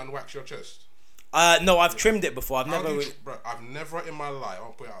you man wax your chest? No, I've trimmed it before. I've How never. do you Really... bro, I've never in my life.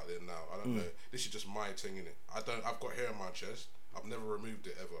 I'll put it out there now. I don't know. This is just my thing, innit? I've got hair on my chest. I've never removed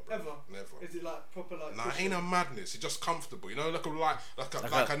it ever, bro. Ever? Never. Is it like proper like? Nah, it ain't a madness. It's just comfortable. You know, like a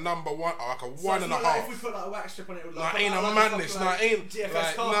a number one or like a So one it's and a not like half. if we put like a wax strip on it, it would Nah, like. ain't a like madness. fucking, Nah, like, ain't DFS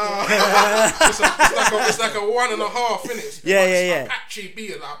like carpet. it's like a one and a half, innit? Yeah, like, yeah. A patchy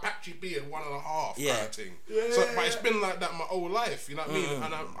beard, like a patchy beard, one and a half Yeah. kind of thing. So, but it's been like that my whole life. You know what I mean?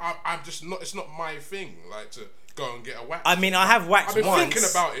 And I'm just not. It's not my thing. Like to go and get a wax. I mean, I have waxed I've been once thinking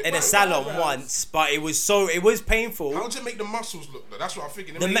about it. in a salon once, but it was painful. How does it make the muscles look though? That's what I'm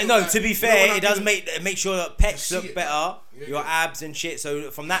thinking. To be fair, it does make sure that pecs see look it. better, Yeah, your yeah. abs and shit.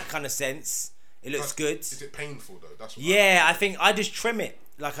 So from that kind of sense, it looks good. Is it painful though? That's what Yeah, I think I just trim it.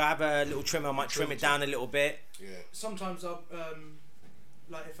 Like I have a little trimmer, I might trim it down a little bit. Yeah. Sometimes I'll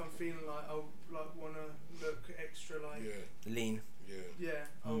like if I'm feeling like I wanna look extra lean.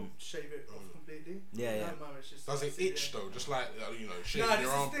 I'll shave it off completely. At the moment, it's just does it itch though? Just like shaving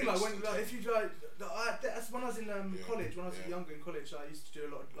your armpits. No, this is the thing. Like if you that's when I was in college. When I was younger in college, I used to do a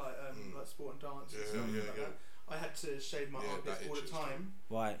lot of like sport and dance and stuff like that. I had to shave my armpits all the time.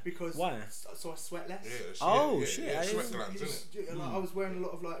 Why? Because so I sweat less. Shit! Sweat glands, isn't it? I was wearing a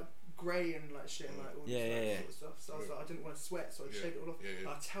lot of like grey and like shit and like all this sort of stuff. So I was like, I didn't want to sweat, so I shaved it all off. And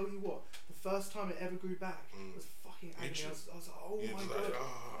I tell you what, the first time it ever grew back was fucking agony. I was like, oh my god.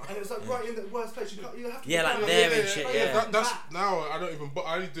 And it was like right in the worst place. You have to like there and shit. That's now I don't even. But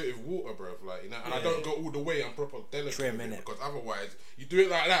I only do it with water, bro. Like and I don't go all the way. I'm proper delicate because otherwise you do it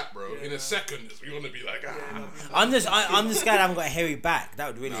like that, bro. In a second, you want to be like I'm just scared I haven't got a hairy back.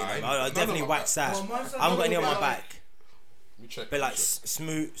 That would really annoy me. I'll definitely wax that. I haven't got any on my back. But like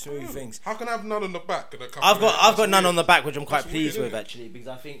smooth things. How can I have none on the back? I've got none on the back, which I'm quite pleased with actually, because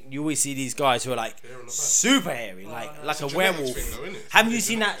I think you always see these guys who are like super hairy, like a werewolf. Haven't you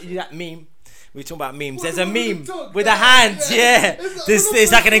seen that meme? We're talking about memes. There's a meme with the hands, yeah.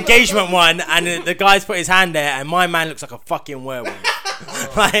 There's like an engagement one, and the guy's put his hand there, and my man looks like a fucking werewolf.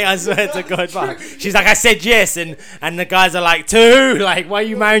 Like I swear to God, man. She's like, I said yes, and the guys are like, to who? Like, why are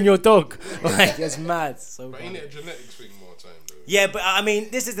you marrying your dog? Like, it's mad. So. But ain't it a genetics thing more time, though? Yeah, but I mean,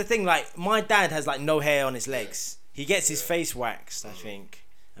 this is the thing. Like, my dad has like no hair on his legs. He gets his face waxed, I think,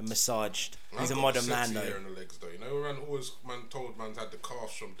 and massaged. He's a modern man, though. Hair on the legs, though. You know, man always told man's had the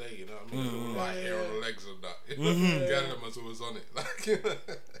calves from day. You know what I mean? Light hair on the legs and that. Gallagher's always on it, like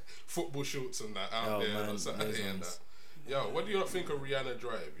football shorts and that out there on Saturday and that. Yo, what do you think of Rihanna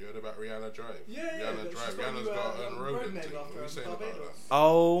Drive? You heard about Rihanna Drive? Rihanna Drive. Rihanna's got her own road thing. What are you saying about that?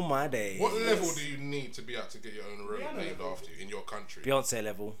 Oh my days. What level do you need to be at to get your own road named after you in your country? Beyonce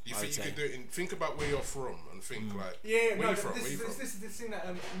level. You think you could do it? Think about where you're from and think like. Yeah, where you from? This is the thing that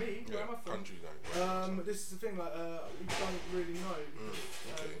me. Where am I from? Country like. This is the thing like we don't really know.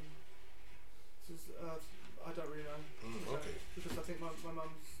 Okay. I don't really know. Okay. Because I think my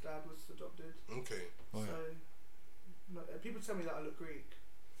mum's dad was adopted. Okay. So. No, people tell me that I look Greek.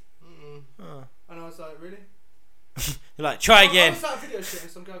 And I was like, really? You're like, try again. I was like video shooting,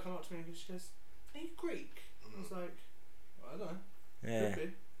 some girl come up to me and she goes, are you Greek? I was like, well, I don't know. Yeah.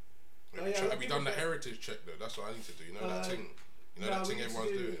 Could be. Have you done the heritage check though? That's what I need to do. You know that thing? You know that thing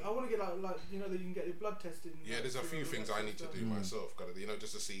everyone's doing? I want to get like you know that you can get your blood tested. Yeah, there's a few things I need to do myself. You know,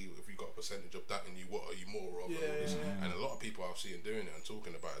 just to see if you got a percentage of that in you, what are you more of? And a lot of people I've seen doing it and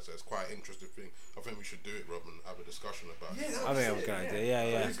talking about it, so it's quite an interesting thing. I think we should do it, Rob, and have a discussion about it. I think I'm a good idea.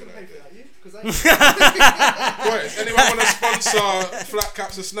 Yeah. Who's gonna pay for that? You? Because Boys, anyone want to sponsor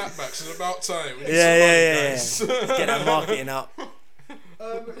FLATCAPS and SNAPBACKS? It's about time. Yeah. Get that marketing up.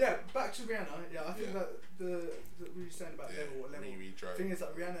 Back to Rihanna. Yeah, I think that we were saying about level. The thing is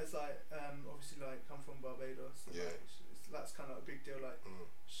that Rihanna's like obviously like come from Barbados. So like, that's kind of a big deal. Like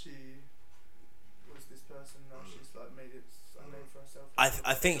she was this person, now she's like made it a name for herself.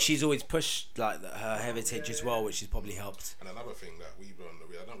 I think she's always pushed like her heritage as well, which has probably helped. And another thing that we've done,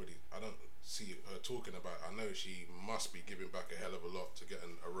 I don't see her talking about. I know she must be giving back a hell of a lot to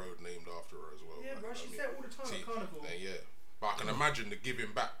getting a road named after her as well. Yeah, bro, she's there all the time at Carnival. But I can imagine the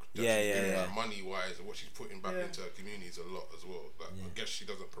giving back, money wise, and what she's putting back into her community is a lot as well. Like, I guess she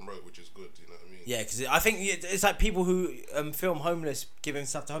doesn't promote, which is good. You know what I mean? Yeah, because I think it's like people who film homeless, giving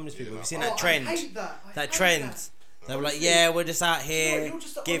stuff to homeless people. We've seen that trend. I hate that. That trend. They were like, we're just out here you're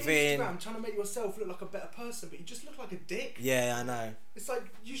just giving. On Instagram trying to make yourself look like a better person, but you just look like a dick. Yeah, I know. It's like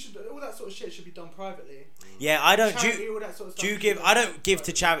you should all that sort of shit should be done privately. Yeah, I don't. Charity, all that sort of stuff do you give? I don't give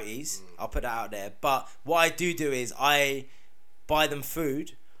to charities. I'll put that out there. But what I do is I buy them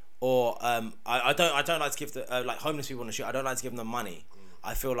food, or I don't like to give the like homeless people on the street. I don't like to give them money.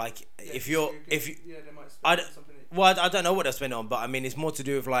 I feel like if you they might spend something. I don't know what they're spending on, but I mean it's more to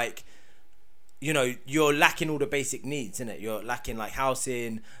do with like, you know, you're lacking all the basic needs, innit? You're lacking like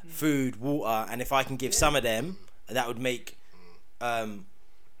housing, food, water, and if I can give some of them, that would make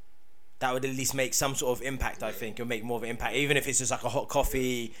that would at least make some sort of impact. I think it'll make more of an impact, even if it's just like a hot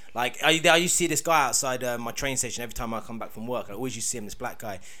coffee. Like I used to see this guy outside my train station every time I come back from work. I always used to see him, this black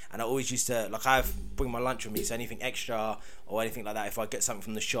guy, and I always used to I bring my lunch with me, so anything extra or anything like that. If I get something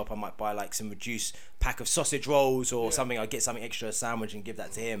from the shop, I might buy like some reduced pack of sausage rolls or something. I get something extra, a sandwich, and give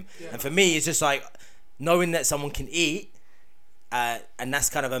that to him. And for me, it's just like knowing that someone can eat. And that's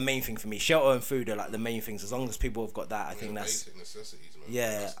kind of a main thing for me. Shelter and food are like the main things. As long as people have got that, I think that's basic necessities, man.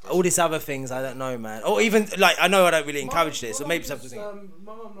 Yeah, that's all these other things, I don't know, man. Or even like I know I don't really encourage this, so maybe something. My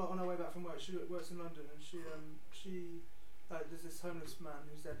mum, like, on her way back from work, she works in London, and she there's this homeless man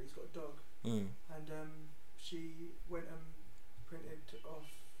who's dead. He's got a dog, and she went and printed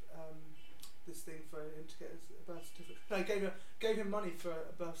off this thing for him to get his birth certificate. No, gave him money for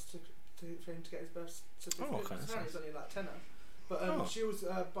a birth certificate for him to get his birth certificate. Oh, okay, apparently it's only like tenner. But she always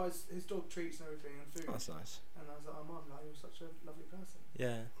buys his dog treats and everything and food. Oh, that's nice. And I was like, oh mum, like you're such a lovely person.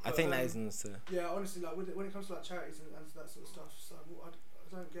 Yeah, but, I think that is nice too. Yeah, honestly, like when it comes to like charities and that sort of stuff, so I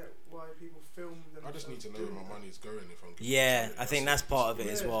don't get why people film them. I just need to know where my money's going if I'm giving Yeah, I think that's part of it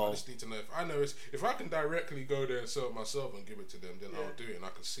as well. I just need to know if I can directly go there and sell it myself and give it to them, then I'll do it and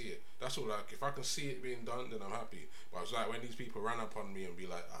I can see it. That's all. Like if I can see it being done, then I'm happy. But I was like, when these people ran up on me and be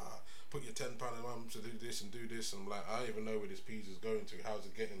like, put your £10 a month to do this and do this, I'm like, I don't even know where this piece is going to. How's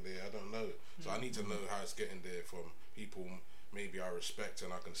it getting there? I don't know. So I need to know how it's getting there from people maybe I respect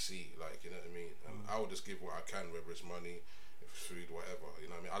and I can see, like, you know what I mean? And I will just give what I can, whether it's money, food, whatever, you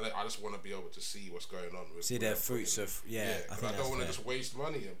know what I mean? I just want to be able to see what's going on with the fruits of I don't want to just waste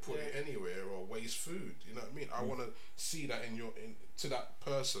money and put it anywhere or waste food, you know what I mean? I want to see that to that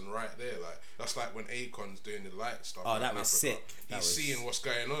person right there. Like that's like when Akon's doing the light stuff. Oh, that was sick. He's seeing what's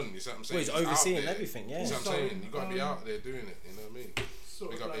going on. You see what I'm saying? Well, he's overseeing everything. Yeah. You see what I'm saying? You got to be out there doing it. You know what I mean?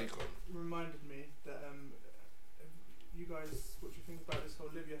 Sort of like reminded me that you guys, what do you think about this whole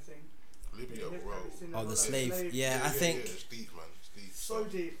Libya thing? Libya, bro. Oh, the slave. Yeah, I think it's deep, man. It's deep. So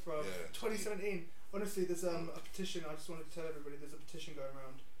deep, bro. Yeah, 2017. Deep. Honestly, there's a petition. I just wanted to tell everybody there's a petition going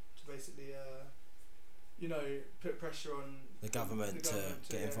around to basically, put pressure on the government to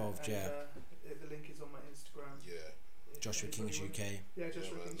get involved. The link is on my Instagram. Yeah. Joshua King's UK. Yeah,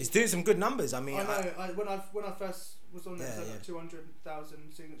 Joshua King's. It's doing some good numbers. I mean, I know. When I first was on there, it was like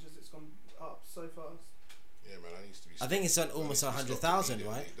 200,000 signatures. It's gone up so fast. Yeah, man, that needs to be stopped. I think it's on almost 100,000,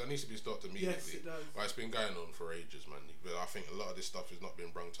 right? That needs to be stopped immediately. Yes, it does. Well, it's been going on for ages, man. But I think a lot of this stuff has not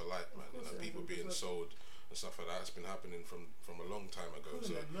been brought to light, man. You know, people being sold and stuff like that. It's been happening from a long time ago.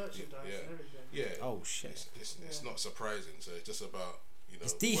 So merchandise and everything. Yeah. Oh shit. It's not surprising. So it's just about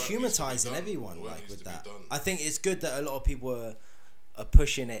it's dehumanizing everyone like with that. I think it's good that a lot of people are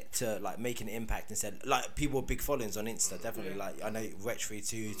pushing it to like making an impact instead. Like people with big followings on Insta, definitely. Like I know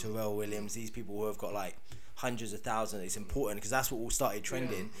Retry2, Terrell Williams, these people who have got like hundreds of thousands. It's important because that's what all started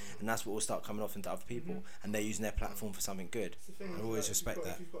trending, and that's what will start coming off into other people, and they're using their platform for something good. I always respect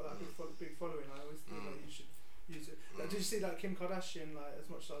that. If you've got that big following, I always think that you should use it. Like, did you see like Kim Kardashian? Like as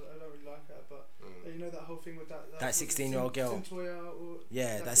much as I don't really like her, but you know that whole thing with that 16-year-old girl.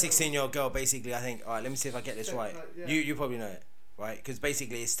 That 16-year-old girl. Basically, I think. All right, let me see if I get this right. You probably know it, right? Because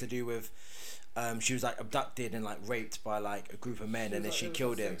basically, it's to do with. She was like abducted and like raped by like a group of men, and then she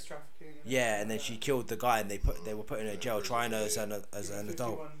killed him. Yeah, and then she killed the guy, and they were putting her in jail, trying her as an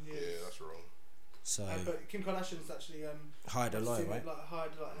adult. Yeah, that's wrong. So, but Kim Kardashian's actually hired a lawyer, right?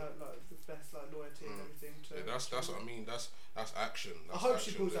 Hired her the best lawyer team and everything. That's what I mean. That's action. I hope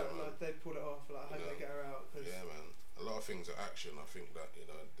she pulls out. Like they pull it off. Like I hope they get her out. Yeah, man. A lot of things are action. I think that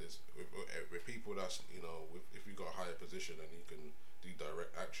there's with people that's if you got a higher position and you can do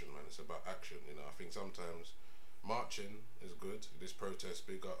direct action, man. It's about action. I think sometimes marching is good. This protest,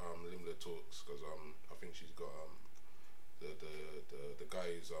 big up Limla Talks, because I think she's got the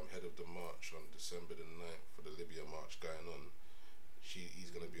guy who's head of the march on December the 9th for the Libya march going on. He's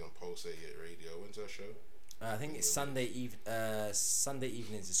gonna be on Pulse 88 Radio. When's her show? I think it's Sunday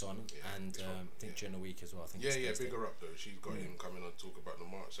evenings it's on, and I think during the week as well. I think big her up though. She's got him coming on to talk about the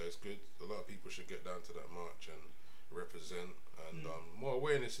march, so it's good. A lot of people should get down to that march and represent, and more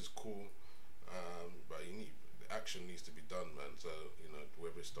awareness is cool, but the action needs to be done, man. So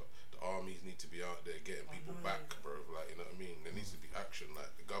whether it's the armies need to be out there getting people back, bro. Like you know what I mean. There needs to be action. Like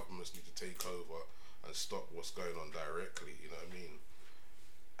the governments need to take over and stop what's going on directly. You know what I mean.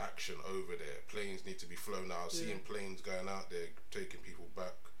 Action over there. Planes need to be flown out. Seeing planes going out there taking people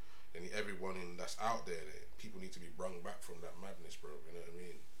back, and everyone that's out there, people need to be brung back from that madness, bro. You know what I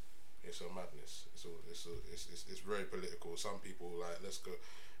mean. It's a madness. It's very political. Some people like, let's go.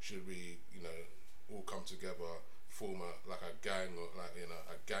 Should we, all come together, form a gang, or like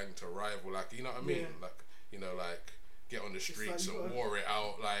a gang to rival, like what I mean, like get on the streets and war it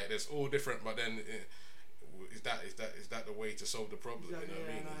out. Like there's all different, but then is that the way to solve the problem? You know what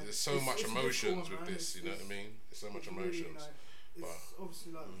I mean? There's so much emotions with this. You know what I mean? There's so much emotions. It's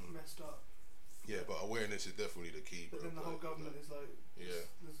obviously like messed up. Yeah, but awareness is definitely the key. But then the whole government is like,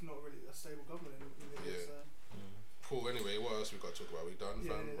 there's not really a stable government in Libya. So. Cool. Anyway, what else we got to talk about? We done,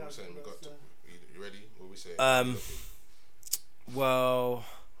 fam? What we saying? We got. You ready? What we saying? Well,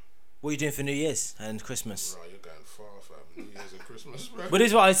 what are you doing for New Year's and Christmas? Right, you're going far, fam. New Year's and Christmas, bro. But this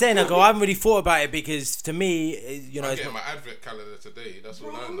is what I was saying. I haven't really thought about it because to me, you know, I'm getting my advent calendar today. That's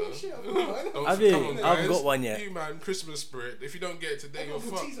all I know. Have you? I haven't got one yet. You man, Christmas spirit. If you don't get it today, you're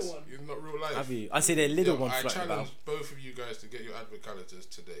fucked. You're not real life. Have you? I see the little one. I challenge both of you guys to get your advent calendars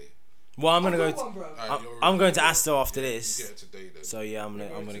today. Well, I'm gonna go. I'm going to Astor after this. You get it today, then. So yeah, I'm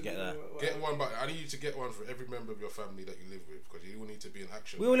gonna get that. Get one, but I need you to get one for every member of your family that you live with, because you all need to be in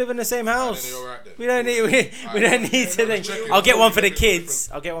action. We all live in the same house. Then you're all right, then. We don't need. We don't need to. I'll get one for the kids.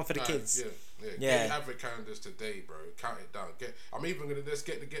 I'll get one for the kids. Yeah. Get advent calendars today, bro. Count it down. I'm even gonna get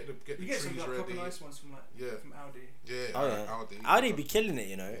the trees some ready. proper nice ones from from Aldi. Yeah. Aldi be killing it,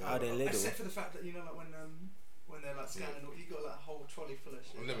 you know. Aldi Lidl. Except for the fact that, you know, like when they're like scanning, you got like a whole trolley full of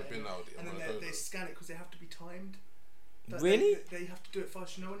shit. I've never been Aldi. And then they scan it because they have to be timed. Really? They have to do it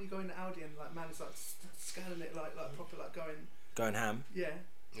fast. You know, when you go into Aldi and like man is like scanning it like proper like going ham. Yeah.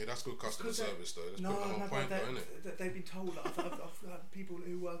 Yeah, that's good customer service though. That's putting them on point, though, isn't it? They've been told that I've had people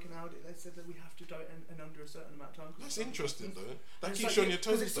who work in Aldi. They said that we have to do it in under a certain amount of time. That's interesting though. That keeps you on your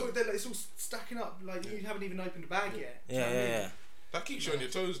toes. It's all stacking up. Like you haven't even opened the bag yet. Yeah. That keeps you on your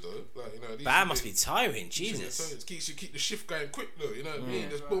toes though. Like, you know, but that must be tiring. Jesus. It keep the shift going quick though. You know what I mean?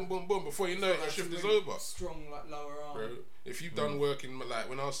 Just boom, boom, boom. Before you know it, your shift is over. Strong like lower arm. Bro, if you've done work in like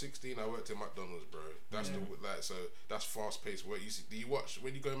when I was 16, I worked in McDonald's, bro. That's so that's fast paced work. Do you watch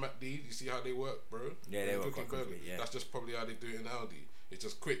when you go McD? You see how they work, bro? Yeah, they work quickly. Yeah. That's just probably how they do it in Aldi. It's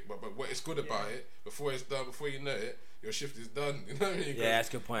just quick, but what is good about it, before it's done, before you know it, your shift is done. You know what I mean? Yeah, that's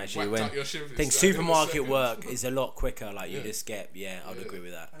a good point actually. Your shift I think supermarket work is a lot quicker. Like you just get, I'd agree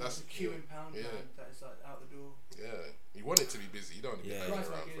with that. And that's a queue in pound, man. That is like out the door. Yeah, you want it to be busy. You don't want to be hanging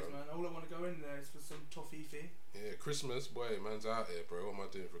around, man. All I want to go in there is for some toffee. Yeah, Christmas, boy, man's out here, bro. What am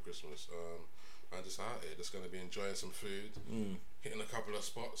I doing for Christmas? I'm just out here, just gonna be enjoying some food, hitting a couple of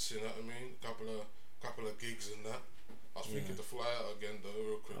spots. You know what I mean? Couple of gigs and that. I was thinking to fly out again though,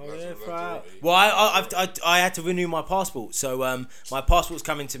 real quick. Oh yeah, fly out. Well, I had to renew my passport, so my passport's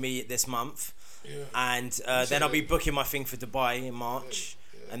coming to me this month, and then I'll be booking my thing for Dubai in March.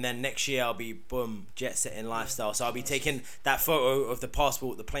 And then next year I'll be jet setting lifestyle. So I'll be taking that photo of the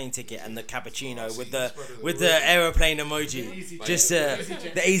passport, the plane ticket, and the cappuccino with the aeroplane emoji. Just the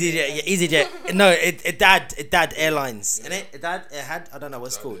EasyJet. No, Etihad Airlines, isn't it? Etihad. I don't know what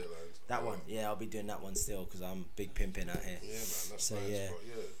it's called. That one. Yeah, I'll be doing that one still because I'm big pimping out here. Yeah, man. That's nice.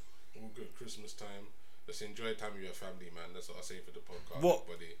 All good. Christmas time. Just enjoy time with your family, man. That's what I say for the podcast.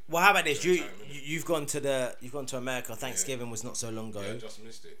 Well, how about this? You've gone to America. Thanksgiving was not so long ago. Yeah, I just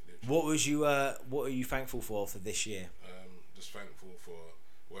missed it. Literally. What are you thankful for this year? Just thankful for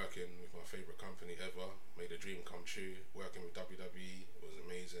working with my favorite company ever. Made a dream come true. Working with WWE was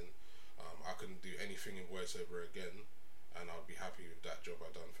amazing. I couldn't do anything in voiceover again, and I'll be happy with that job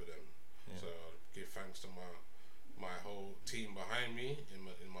I done for them. So I'll give thanks to my whole team behind me in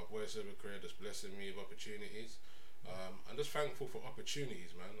my voiceover career, just blessing me with opportunities. I'm just thankful for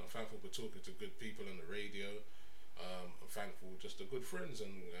opportunities, man. I'm thankful for talking to good people on the radio. I'm thankful just to good friends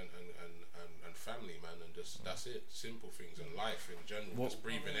and family, man, and just that's it. Simple things in life in general. Just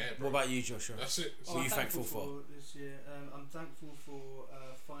breathing air, bro. What about you, Joshua? That's it. What are you thankful for this year? I'm thankful for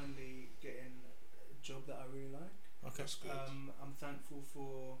finally getting a job that I really like. Okay, that's good. I'm thankful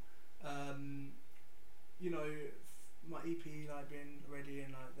for you know, my EP like being ready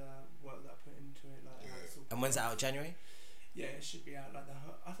and like the work that I put into it. Like, and when's it out? January? Yeah, it should be out. Like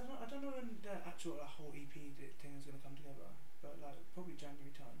I don't know when the actual whole EP thing is gonna come together, but like probably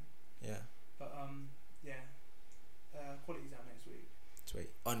January time. Yeah. But Quality's out next week. Sweet.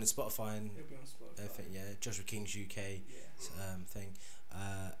 On the Spotify and it'll be on Spotify. Everything, yeah. Joshua King's UK thing.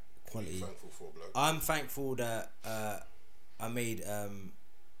 Quality. What are you thankful for, bloke? I'm thankful that I made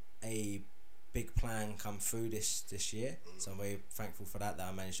a big plan come through this year, so I'm very thankful for that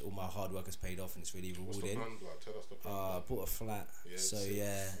I managed. All my hard work has paid off and it's really rewarding. What's the plan, bloke? Tell us the plan. I bought a flat,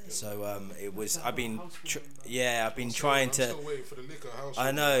 it was I've been trying to. I'm still waiting for the liquor house.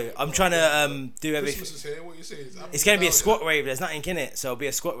 I know. I'm trying to do everything. Christmas is here. What you say? It's going to be a squat rave. There's nothing in it, so it'll be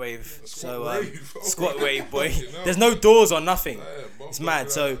a squat rave. Squat rave, boy. There's no doors or nothing. It's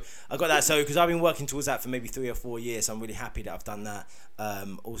mad. So I got that. So because I've been working towards that for maybe 3 or 4 years, so I'm really happy that I've done that.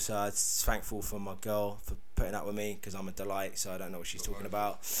 Also, I'm thankful for my girl for putting up with me because I'm a delight, so I don't know what she's talking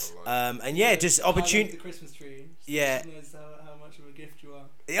about. And yeah, just opportunity. The Christmas tree. Yeah. She knows how much of a gift you are.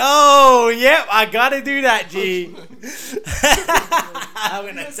 Oh, yep, I gotta do that, G. I'm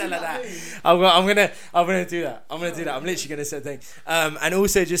gonna tell her that. I'm gonna do that. I'm literally gonna say a thing. And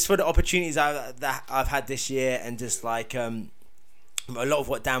also just for the opportunities that I've had this year, and just like a lot of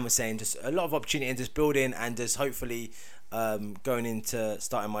what Dan was saying, just a lot of opportunity and just building and just hopefully going into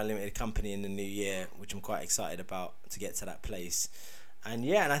starting my limited company in the new year, which I'm quite excited about to get to that place. And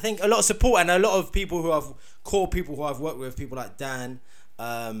yeah, and I think a lot of support and a lot of people who I've worked with, people like Dan,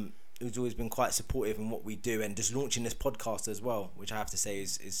 who's always been quite supportive in what we do, and just launching this podcast as well, which I have to say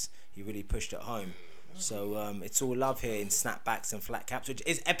is he really pushed it home. So it's all love here in Snapbacks and Flatcaps, which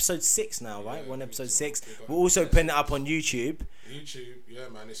is episode 6 now, right? We're on episode 6. We're also putting it up on YouTube. Yeah,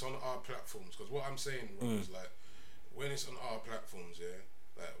 man, it's on our platforms. Because what I'm saying, Rob, is like when it's on our platforms, yeah,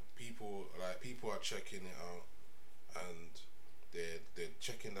 like people are checking it out, and they're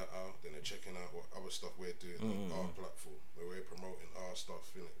checking that out. Then they're checking out what other stuff we're doing on our platform, where we're promoting our stuff.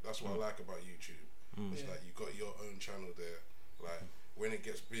 That's what I like about YouTube. It's like you got your own channel there, like. When it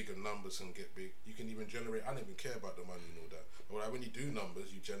gets big and numbers can get big, you can even generate. I don't even care about the money and all that. But like when you do numbers,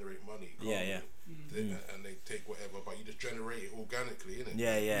 you generate money. And they take whatever, but you just generate it organically, innit?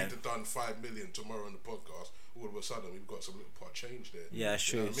 We'd have done 5 million tomorrow on the podcast. All of a sudden, we've got some little part of change there. Yeah,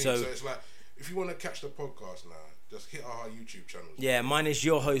 sure. You know what I mean? So it's like if you want to catch the podcast now, just hit our YouTube channels. Yeah, mine is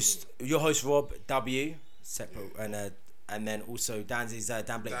your host Rob W. Separate and then also Dan's is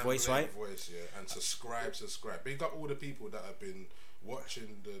Dan Blake Voice, right? Voice, yeah. And subscribe. Big up all the people that have been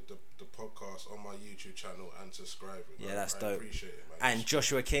watching the podcast on my YouTube channel and subscribing. Yeah, that's dope. I appreciate it, man. And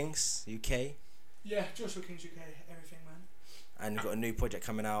Joshua Kings UK. Yeah, Joshua Kings UK, everything, man. And we've got a new project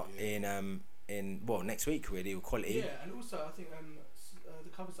coming out in next week, really, with quality. Yeah, and also I think the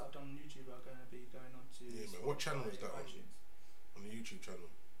covers that I've done on YouTube are going to be going on to. Yeah, man. What channel is that on the YouTube channel?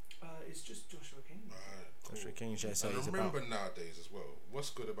 It's just Joshua Kings. Alright, cool. Joshua Kings, yeah. So and remember nowadays as well, what's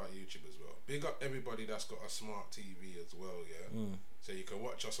good about YouTube as well? Big up everybody that's got a smart TV as well, yeah. So you can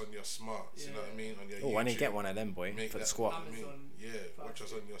watch us on your smarts, you know what I mean? On your YouTube. I need to get one of them, boy, for the squad. Yeah, watch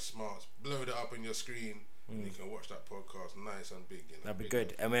us on your smarts. Blow it up on your screen, and you can watch that podcast nice and big. You know, that'd be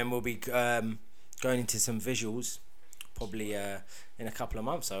good. And then we'll be going into some visuals, probably in a couple of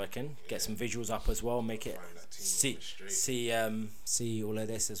months, I reckon. Get some visuals up as well, make it see all of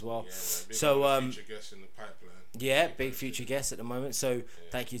this as well. Yeah, so future guests in the pipeline. Yeah, big future guests at the moment. So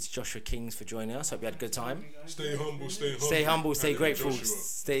thank you to Joshua Kings for joining us. Hope you had a good time. Stay humble, stay grateful.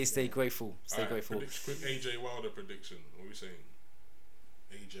 Stay grateful. Stay grateful. Quick AJ Wilder prediction. What are we saying?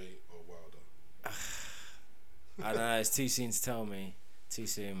 AJ or Wilder? I don't know. It's too soon to tell me. Too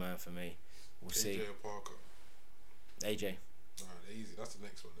soon, man, for me. We'll see. AJ or Parker? AJ. Alright, easy. That's the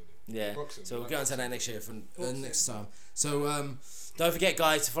next one, isn't it? Yeah. Boxing, So we'll get on to that next year for next time. So don't forget,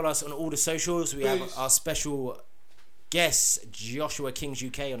 guys, to follow us on all the socials. We have our special guest, Joshua Kings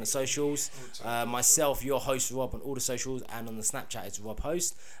UK, on the socials. Myself, your host, Rob, on all the socials, and on the Snapchat, it's Rob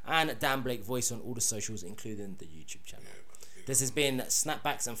Host, and Dan Blake Voice on all the socials, including the YouTube channel. This has been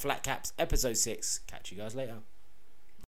Snapbacks and Flatcaps, episode 6. Catch you guys later.